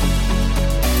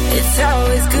 it's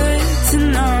always good to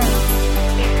know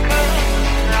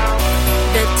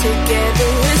that together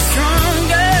we're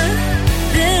stronger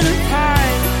than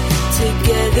apart.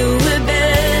 Together we're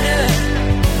better.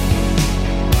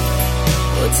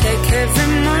 We'll take every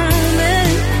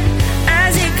moment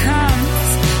as it comes,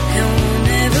 and we'll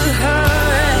never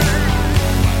hurry.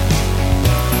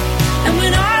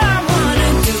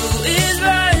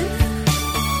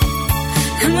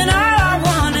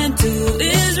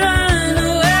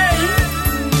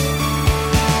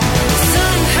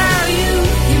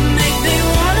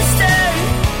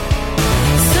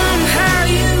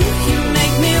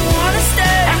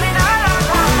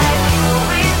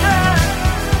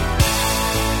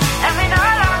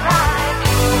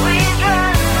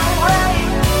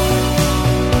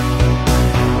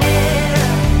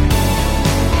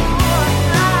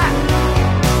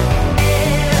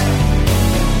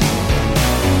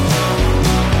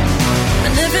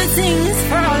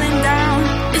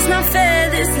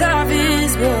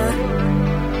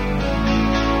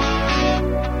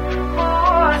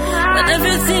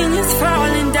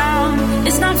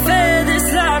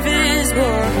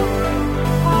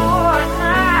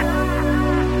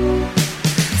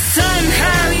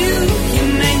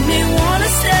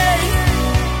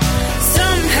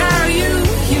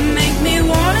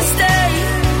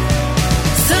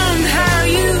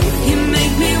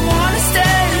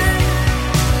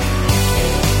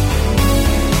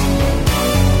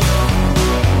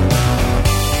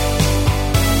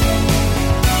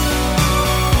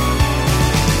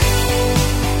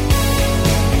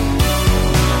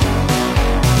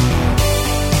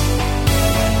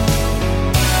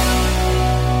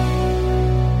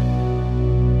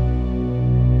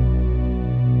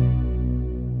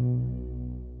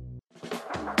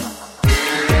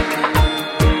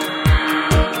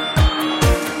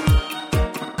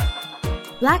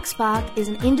 Black Spark is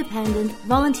an independent,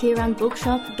 volunteer-run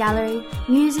bookshop, gallery,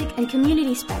 music and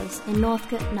community space in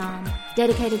Northcote, Naarm,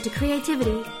 dedicated to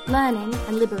creativity, learning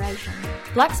and liberation.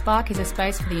 Black Spark is a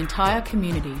space for the entire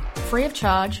community, free of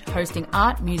charge, hosting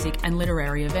art, music and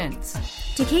literary events.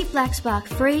 To keep Black Spark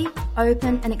free,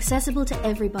 open and accessible to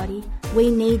everybody,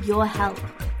 we need your help.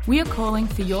 We are calling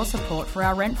for your support for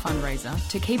our rent fundraiser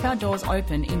to keep our doors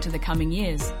open into the coming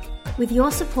years. With your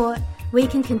support, we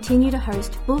can continue to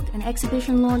host book and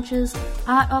exhibition launches,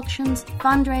 art auctions,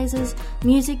 fundraisers,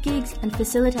 music gigs and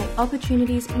facilitate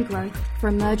opportunities and growth for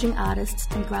emerging artists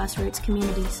and grassroots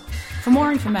communities. For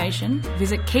more information,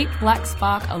 visit Keep Black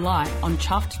Spark Alight on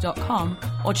chuffed.com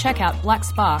or check out Black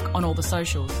Spark on all the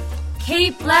socials.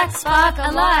 Keep Black Spark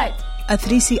alight! A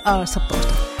 3CR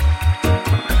supporter.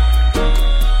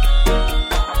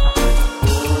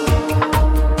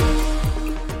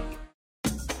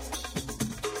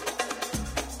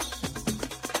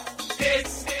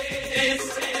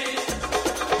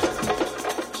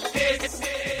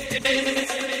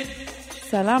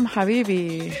 Salam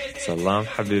Habibi. Salam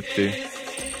Habibti.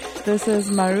 This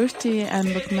is Marushti and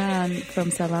Lukman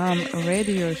from Salam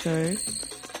Radio Show.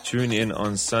 Tune in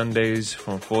on Sundays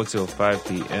from 4 till 5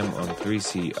 p.m. on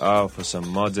 3CR for some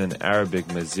modern Arabic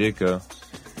muzika.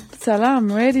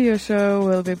 Salam Radio Show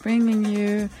will be bringing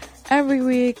you every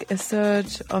week a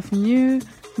surge of new,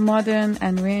 modern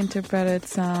and reinterpreted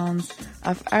sounds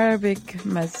of Arabic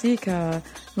muzika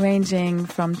ranging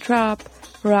from trap,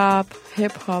 rap,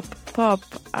 hip-hop, pop,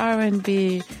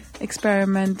 R&B,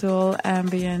 experimental,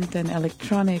 ambient and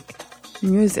electronic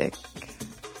music.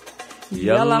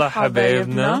 Yalla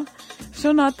Habaibna.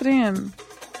 Shu natrin.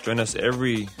 Join us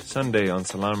every Sunday on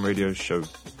Salam Radio Show.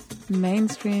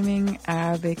 Mainstreaming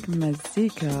Arabic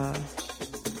muzika.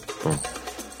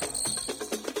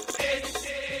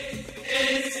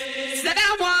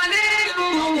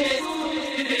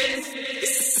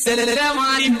 السلام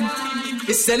عليكم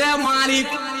السلام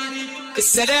عليكم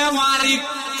السلام عليكم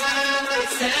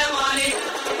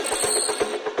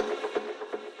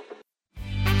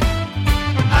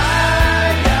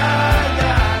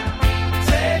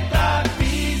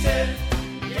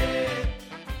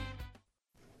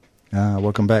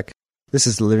Welcome back. This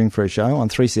is the Living Free Show on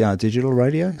 3CR Digital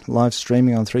Radio, live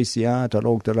streaming on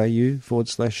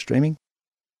 3cr.org.au/streaming.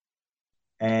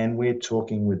 And we're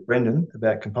talking with Brendan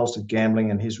about compulsive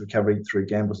gambling and his recovery through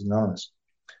Gamblers Anonymous.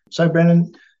 So,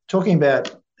 Brendan, talking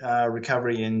about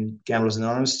recovery in Gamblers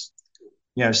Anonymous,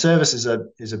 you know, service is a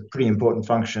pretty important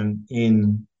function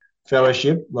in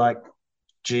fellowship like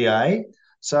GA.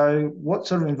 So what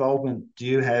sort of involvement do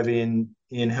you have in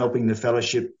helping the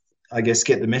fellowship, I guess,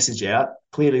 get the message out?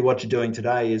 Clearly what you're doing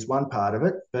today is one part of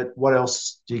it, but what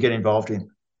else do you get involved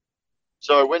in?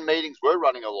 So when meetings were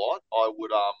running a lot, I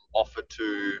would offer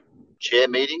to chair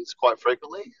meetings quite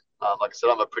frequently. Like I said,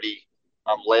 I'm a pretty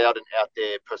loud and out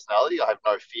there personality. I have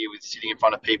no fear with sitting in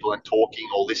front of people and talking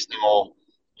or listening or,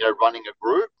 you know, running a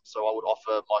group. So I would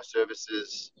offer my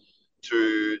services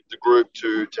to the group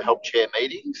to help chair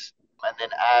meetings. And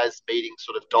then as meetings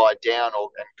sort of died down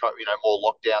or more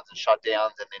lockdowns and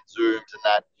shutdowns and then Zooms and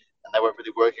that, and they weren't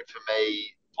really working for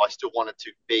me, I still wanted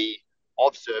to be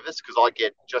of service because I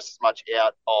get just as much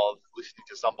out of listening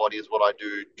to somebody as what I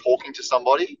do talking to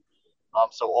somebody.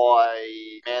 So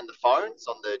I man the phones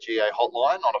on the GA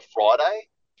hotline on a Friday.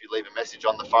 If you leave a message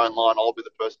on the phone line, I'll be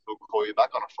the person who will call you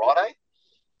back on a Friday.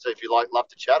 So if you love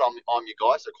to chat, I'm your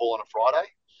guy, so call on a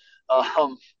Friday.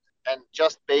 And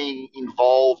just being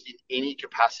involved in any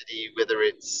capacity, whether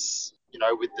it's, you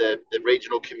know, with the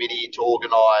regional committee to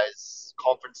organise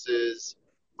conferences,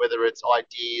 whether it's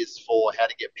ideas for how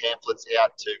to get pamphlets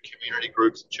out to community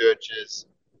groups and churches,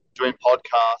 doing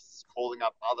podcasts, calling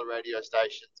up other radio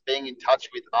stations, being in touch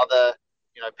with other,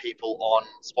 you know, people on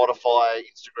Spotify,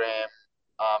 Instagram,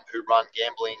 who run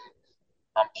gambling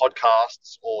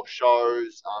podcasts or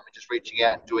shows, and just reaching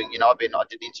out and doing, you know, I did an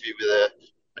interview with a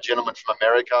gentleman from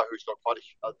America who's got quite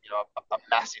a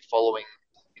massive following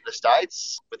in the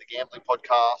States with a gambling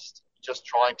podcast, just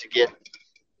trying to get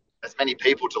as many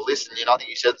people to listen. You know, I think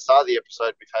you said at the start of the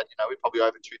episode, we've had, you know, we're probably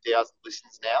over 2,000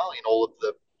 listens now in all of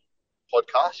the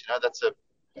podcasts. You know, it's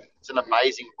an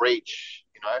amazing reach,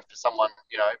 you know, for someone,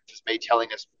 you know, just me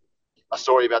telling us a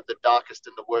story about the darkest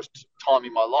and the worst time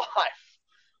in my life.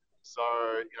 So,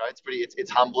 you know, it's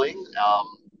humbling,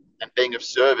 and being of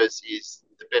service is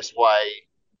the best way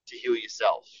to heal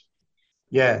yourself.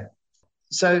 Yeah.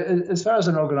 So as far as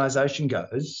an organisation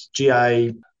goes,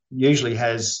 GA usually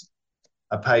has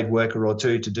a paid worker or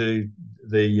two to do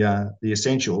the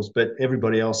essentials, but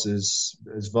everybody else is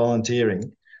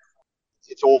volunteering.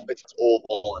 It's all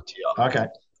volunteer. Okay.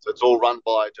 So it's all run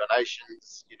by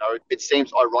donations. You know, it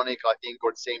seems ironic, I think, or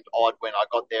it seemed odd when I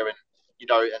got there, and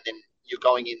and then you're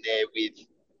going in there with,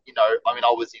 I mean,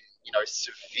 I was in,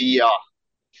 severe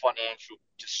financial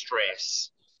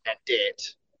distress and debt,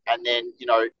 and then,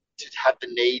 to have the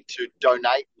need to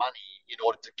donate money in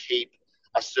order to keep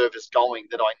a service going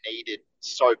that I needed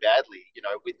so badly,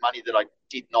 with money that I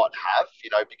did not have,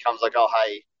 it becomes like, oh,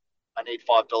 hey, I need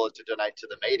 $5 to donate to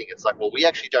the meeting. It's like, well, we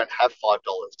actually don't have $5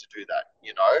 to do that,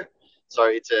 So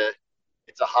it's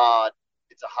a hard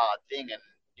thing, and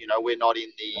we're not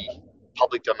in the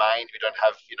public domain. We don't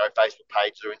have Facebook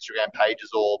pages or Instagram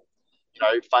pages or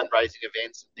fundraising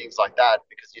events and things like that,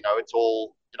 because it's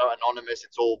all anonymous.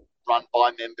 It's all run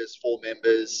by members for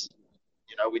members.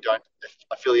 We don't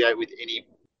affiliate with any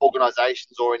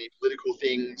organisations or any political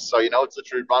things. So it's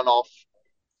literally run off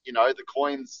the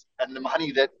coins and the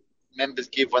money that members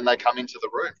give when they come into the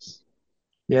rooms.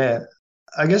 Yeah,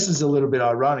 I guess it's a little bit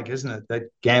ironic, isn't it, that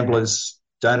gamblers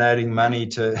donating money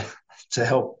to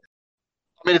help.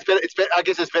 I mean, it's better. I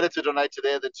guess it's better to donate to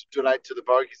there than to donate to the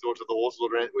bogies or to the horses or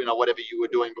whatever you were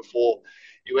doing before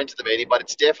you went to the meeting. But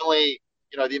it's definitely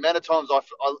the amount of times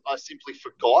I simply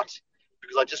forgot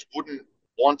because I just wouldn't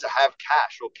want to have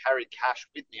cash or carry cash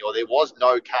with me, or there was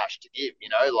no cash to give.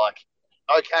 Like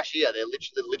no cash here. There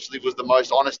literally was the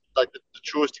most honest, like the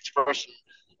truest expression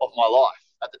of my life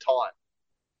at the time.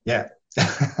 Yeah.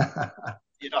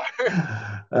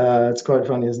 It's quite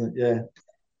funny, isn't it? Yeah.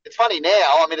 It's funny now.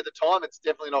 I mean, at the time, it's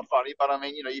definitely not funny. But I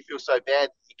mean, you feel so bad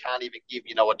that you can't even give,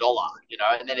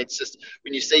 $1. And then it's just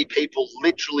when you see people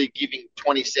literally giving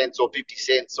 20 cents or 50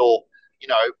 cents or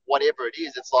whatever it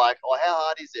is, it's like, oh, how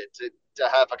hard is it to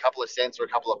have a couple of cents or a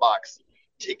couple of bucks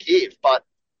to give? But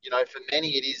for many,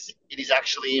 it is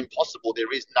actually impossible.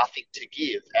 There is nothing to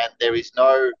give, and there is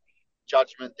no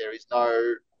judgment. There is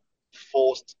no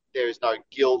forced. There is no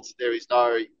guilt. There is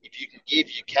no. If you can give,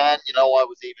 you can. I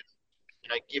was even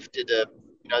gifted a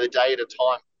the Day at a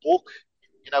Time book,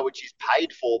 which is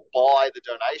paid for by the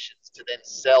donations to then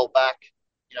sell back,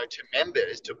 to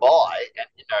members to buy, and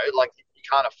like you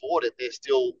can't afford it. There's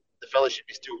still the fellowship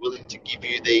is still willing to give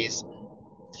you these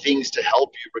things to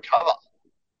help you recover.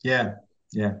 Yeah.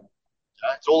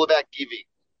 It's all about giving,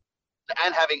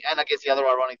 and I guess the other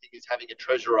ironic thing is having a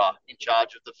treasurer in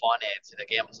charge of the finance in a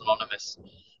Gamblers Anonymous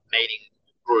meeting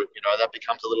group. That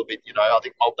becomes a little bit. I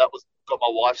think that got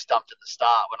my wife stumped at the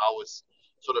start when I was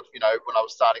sort of, when I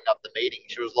was starting up the meeting.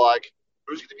 She was like,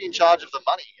 "Who's going to be in charge of the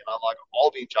money?" And I'm like,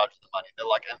 "I'll be in charge of the money." They're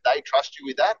like, "And they trust you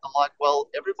with that?" I'm like, "Well,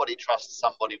 everybody trusts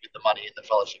somebody with the money in the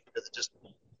fellowship because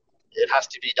it has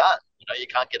to be done. You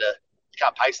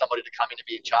can't pay somebody to come in and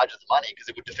be in charge of the money because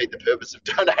it would defeat the purpose of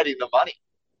donating the money."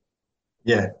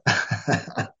 Yeah,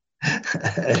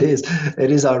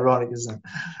 it is ironic, isn't it?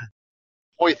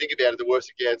 The more you think about it, the worse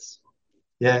it gets.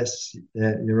 Yes,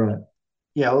 yeah, you're right.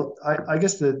 Yeah, well, I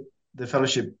guess the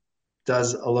fellowship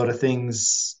does a lot of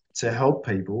things to help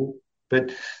people,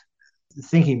 but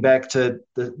thinking back to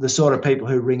the sort of people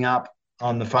who ring up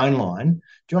on the phone line,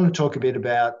 do you want to talk a bit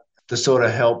about the sort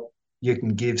of help you can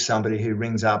give somebody who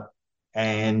rings up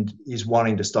and is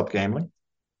wanting to stop gambling?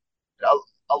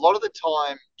 A lot of the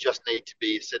time just need to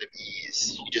be a set of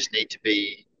ears. You just need to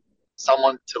be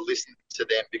someone to listen to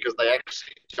them because they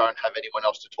actually don't have anyone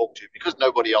else to talk to because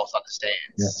nobody else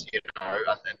understands,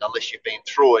 and unless you've been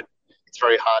through it, it's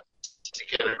very hard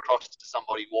to get across to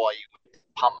somebody why you would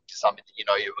pump to something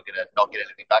that you were going to not get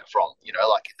anything back from,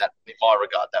 like in my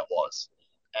regard that was.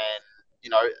 And,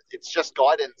 it's just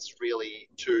guidance really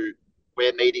to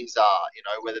where meetings are,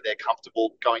 whether they're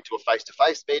comfortable going to a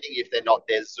face-to-face meeting. If they're not,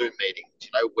 there's Zoom meetings,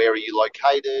 where are you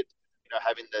located?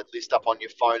 Having the list up on your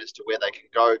phone as to where they can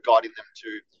go, guiding them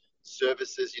to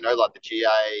services, like the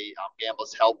GA,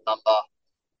 Gamblers Help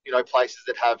number, places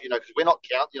that have, because we're not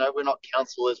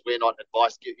counsellors, we're not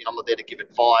advice. I'm not there to give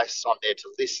advice. I'm there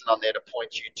to listen. I'm there to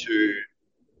point you to,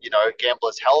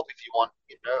 Gamblers Help if you want,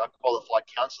 a qualified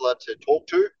counsellor to talk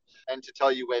to and to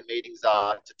tell you where meetings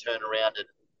are to turn around and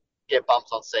get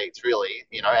bumps on seats, really,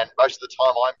 and most of the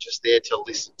time I'm just there to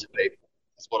listen to people.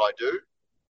 That's what I do.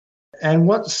 And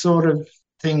what sort of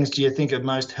things do you think are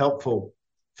most helpful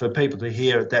for people to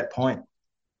hear at that point?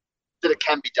 That it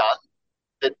can be done.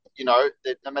 That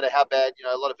that no matter how bad,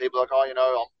 a lot of people are like,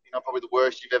 oh, I'm probably the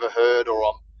worst you've ever heard, or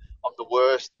I'm the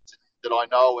worst that I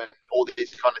know, and all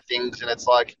these kind of things. And it's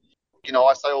like,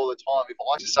 I say all the time, if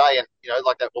I just say, and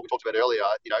like that, what we talked about earlier,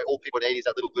 all people need is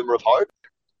that little glimmer of hope,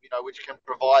 which can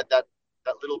provide that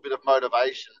little bit of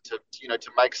motivation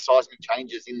to make seismic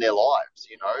changes in their lives,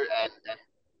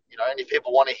 and if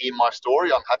people want to hear my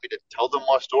story, I'm happy to tell them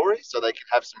my story so they can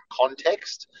have some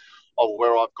context of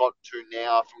where I've got to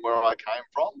now from where I came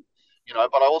from.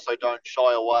 but I also don't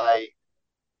shy away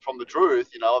from the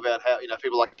truth, about how,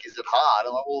 people are like, is it hard?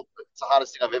 I'm like, well, it's the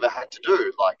hardest thing I've ever had to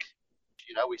do. Like,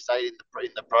 we say it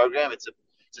in the program, it's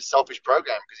a selfish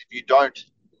program, because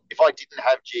if I didn't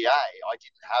have GA, I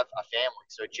didn't have a family.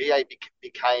 So GA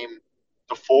became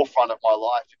the forefront of my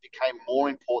life. It became more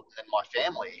important than my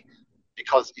family,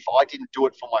 because if I didn't do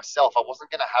it for myself, I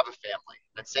wasn't going to have a family.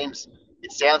 It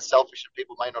sounds selfish, and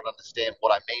people may not understand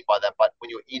what I mean by that, but when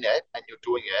you're in it and you're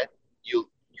doing it, you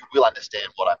will understand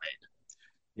what I mean.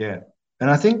 Yeah. And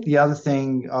I think the other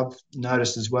thing I've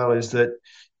noticed as well is that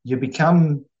you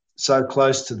become so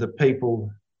close to the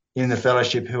people in the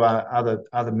fellowship who are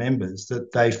other members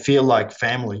that they feel like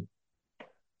family.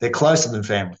 They're closer than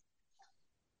family.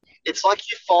 It's like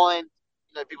you find,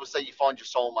 people say you find your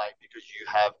soulmate because you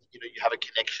have a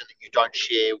connection that you don't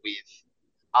share with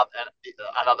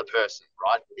another person,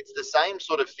 right? It's the same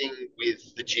sort of thing with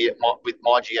with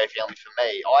my GA family. For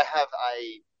me, I have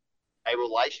a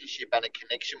relationship and a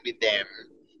connection with them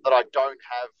that I don't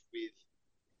have with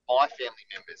my family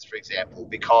members, for example,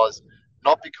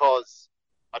 not because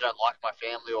I don't like my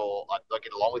family or I don't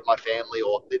get along with my family,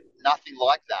 or nothing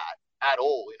like that at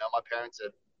all. My parents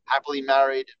are happily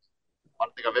married. I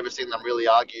don't think I've ever seen them really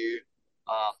argue.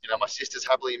 My sister's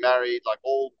happily married. Like,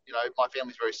 my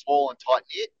family's very small and tight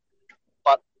knit.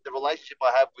 But the relationship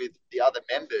I have with the other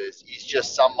members is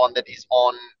just someone that is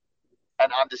on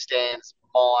and understands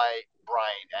my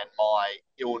brain and my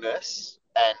illness,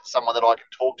 and someone that I can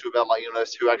talk to about my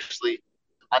illness who actually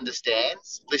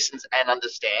listens and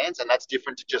understands, and that's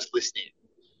different to just listening.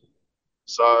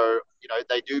 So,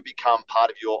 they do become part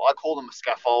of I call them a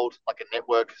scaffold, like a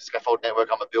scaffold network.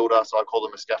 I'm a builder, so I call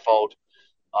them a scaffold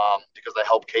because they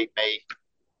help keep me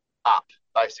up,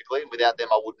 basically. Without them,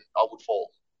 I would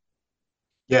fall.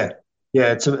 Yeah.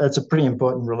 Yeah, it's a pretty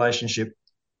important relationship.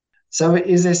 So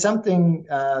is there something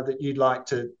that you'd like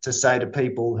to say to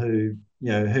people who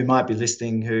might be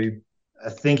listening, who are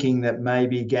thinking that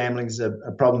maybe gambling is a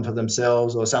problem for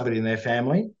themselves or somebody in their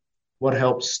family? What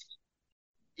helps?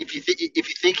 If you're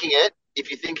thinking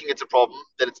it's a problem,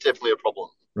 then it's definitely a problem.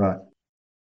 Right.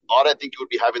 I don't think you would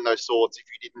be having those thoughts if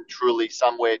you didn't truly,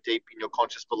 somewhere deep in your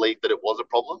conscious, believe that it was a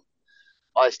problem.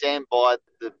 I stand by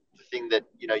the thing that,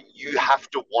 you have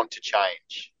to want to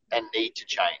change and need to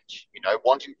change.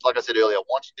 Wanting, like I said earlier,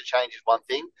 wanting to change is one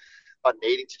thing, but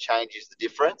needing to change is the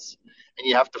difference. And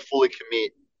you have to fully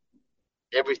commit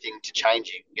everything to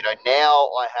changing. Now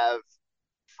I have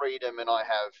freedom and I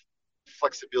have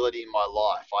flexibility in my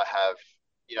life. I have,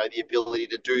 the ability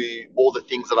to do all the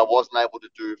things that I wasn't able to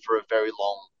do for a very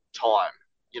long time.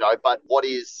 But what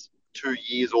is 2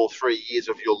 years or 3 years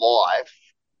of your life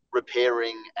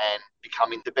repairing and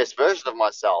becoming the best version of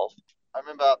myself? I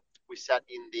remember we sat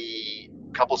in the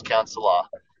couples counsellor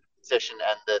session,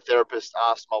 and the therapist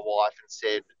asked my wife and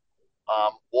said,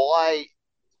 why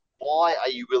are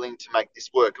you willing to make this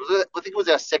work? I think it was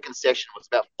our second session. It was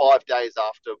about 5 days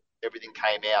after everything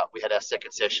came out. We had our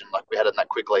second session, like we had it that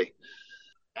quickly.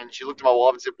 And she looked at my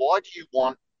wife and said, why do you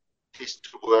want this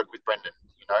to work with Brendan?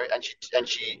 And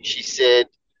she said,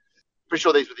 pretty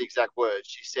sure these were the exact words.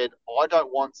 She said, I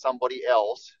don't want somebody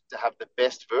else to have the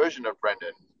best version of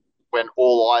Brendan when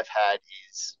all I've had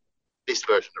is this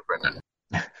version of Brendan.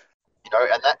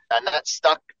 And that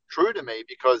stuck true to me,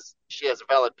 because she has a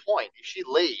valid point. If she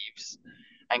leaves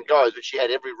and goes, which she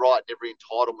had every right and every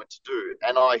entitlement to do,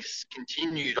 and I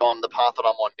continued on the path that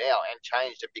I'm on now and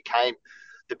changed and became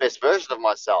the best version of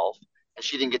myself, and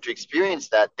she didn't get to experience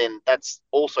that, then that's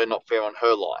also not fair on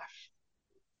her life.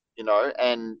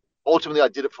 And ultimately I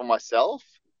did it for myself,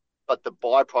 but the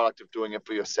byproduct of doing it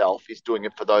for yourself is doing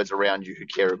it for those around you who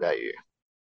care about you.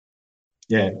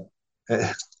 Yeah.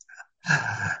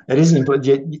 It isn't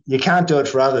important. You can't do it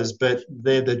for others, but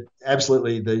they're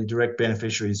absolutely the direct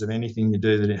beneficiaries of anything you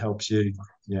do that it helps you.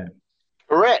 Yeah.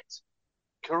 Correct.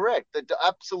 The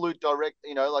absolute direct,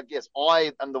 yes,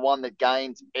 I am the one that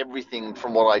gains everything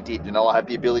from what I did. I have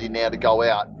the ability now to go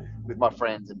out with my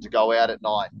friends and to go out at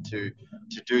night, to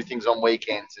do things on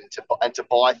weekends, and to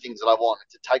buy things that I want,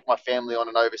 and to take my family on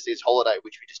an overseas holiday,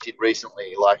 which we just did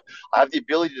recently. Like, I have the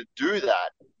ability to do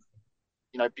that,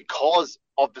 because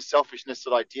of the selfishness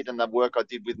that I did and the work I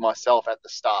did with myself at the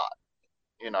start,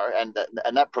 and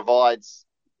that provides,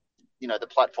 the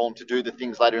platform to do the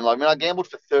things later in life. I mean, I gambled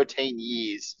for 13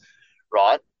 years,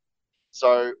 right?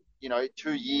 So,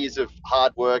 2 years of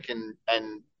hard work and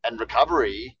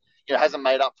recovery, hasn't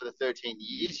made up for the 13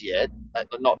 years yet.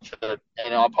 Not for,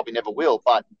 and I probably never will,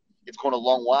 but it's gone a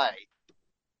long way.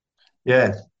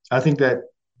 Yeah, I think that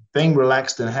being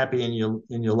relaxed and happy in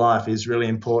your life is really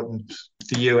important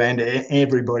for you and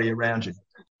everybody around you.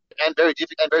 And very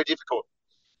difficult.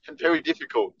 very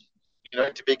difficult,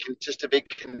 to be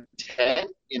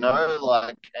content,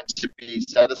 and to be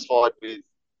satisfied with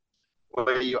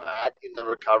where you're at in the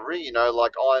recovery.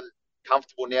 I'm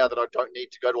comfortable now that I don't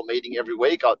need to go to a meeting every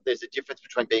week. There's a difference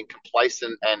between being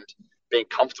complacent and being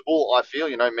comfortable. I feel,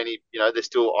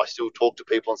 I still talk to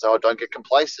people and say, don't get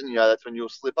complacent. That's when you'll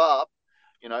slip up.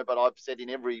 But I've said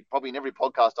probably in every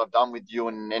podcast I've done with you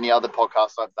and any other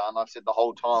podcast I've done, I've said the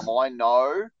whole time, I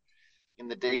know in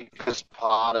the deepest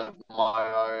part of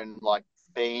my own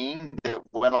being that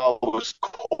when I was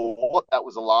caught, that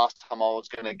was the last time I was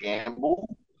going to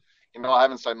gamble. I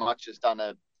haven't so much as done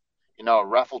a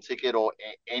raffle ticket or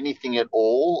anything at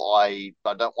all. I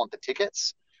don't want the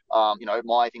tickets. My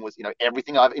thing was,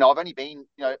 everything I've only been,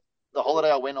 the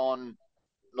holiday I went on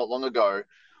not long ago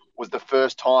was the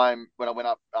first time when I went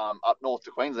up north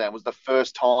to Queensland, was the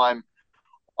first time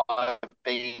I've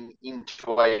been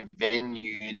into a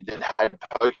venue that had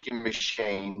poker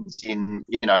machines in,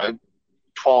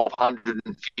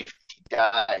 1,250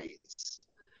 days.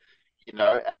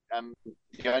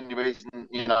 The only reason,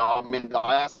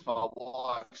 I asked my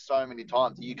wife so many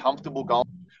times, are you comfortable going?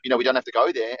 We don't have to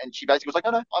go there. And she basically was like,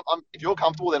 no, if you're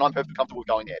comfortable, then I'm perfectly comfortable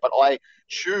going there. But I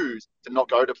choose to not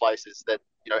go to places that,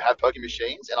 have poker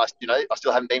machines. And I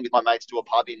still haven't been with my mates to a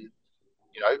pub in,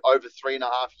 over 3.5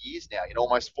 years now,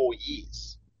 almost 4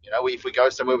 years. If we go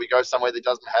somewhere, that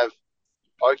doesn't have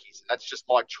pokies. And that's just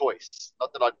my choice.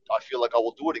 Not that I feel like I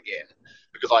will do it again,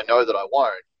 because I know that I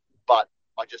won't, but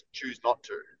I just choose not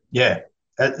to. Yeah,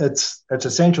 it's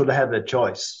essential to have that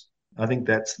choice. I think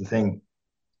that's the thing.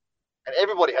 And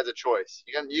everybody has a choice.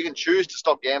 You can choose to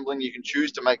stop gambling. You can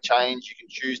choose to make change. You can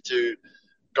choose to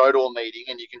go to a meeting,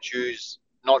 and you can choose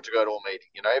not to go to a meeting.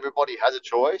 Everybody has a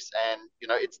choice, and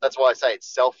that's why I say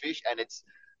it's selfish, and it's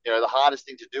the hardest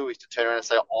thing to do is to turn around and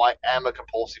say, I am a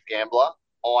compulsive gambler.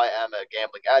 I am a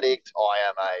gambling addict. I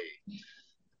am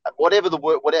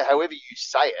however you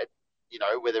say it.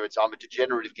 Whether it's I'm a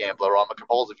degenerative gambler, I'm a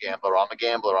compulsive gambler, I'm a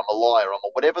gambler, I'm a liar,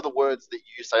 whatever the words that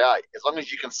you say are. As long as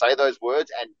you can say those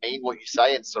words and mean what you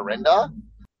say and surrender,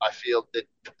 I feel that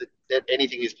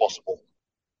anything is possible.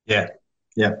 Yeah.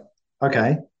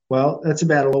 Okay. Well, that's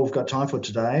about all we've got time for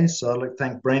today. So I'd like to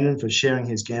thank Brendan for sharing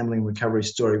his gambling recovery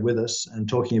story with us and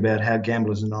talking about how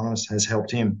Gamblers Anonymous has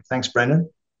helped him. Thanks, Brendan.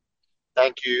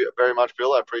 Thank you very much,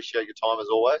 Bill. I appreciate your time as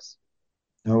always.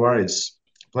 No worries.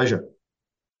 Pleasure.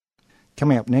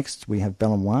 Coming up next, we have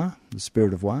Bellamwa, the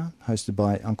Spirit of Wa, hosted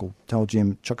by Uncle Tell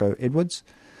Jim Choco Edwards.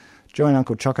 Join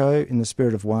Uncle Choco in the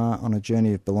Spirit of Wa on a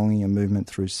journey of belonging and movement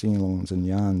through sing-alongs and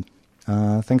yarn.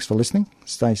 Thanks for listening.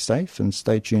 Stay safe and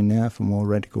stay tuned now for more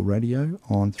Radical Radio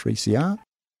on 3CR.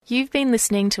 You've been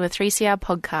listening to a 3CR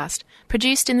podcast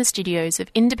produced in the studios of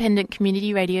independent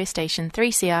community radio station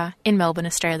 3CR in Melbourne,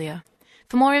 Australia.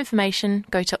 For more information,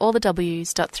 go to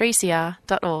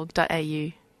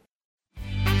allthews.3cr.org.au.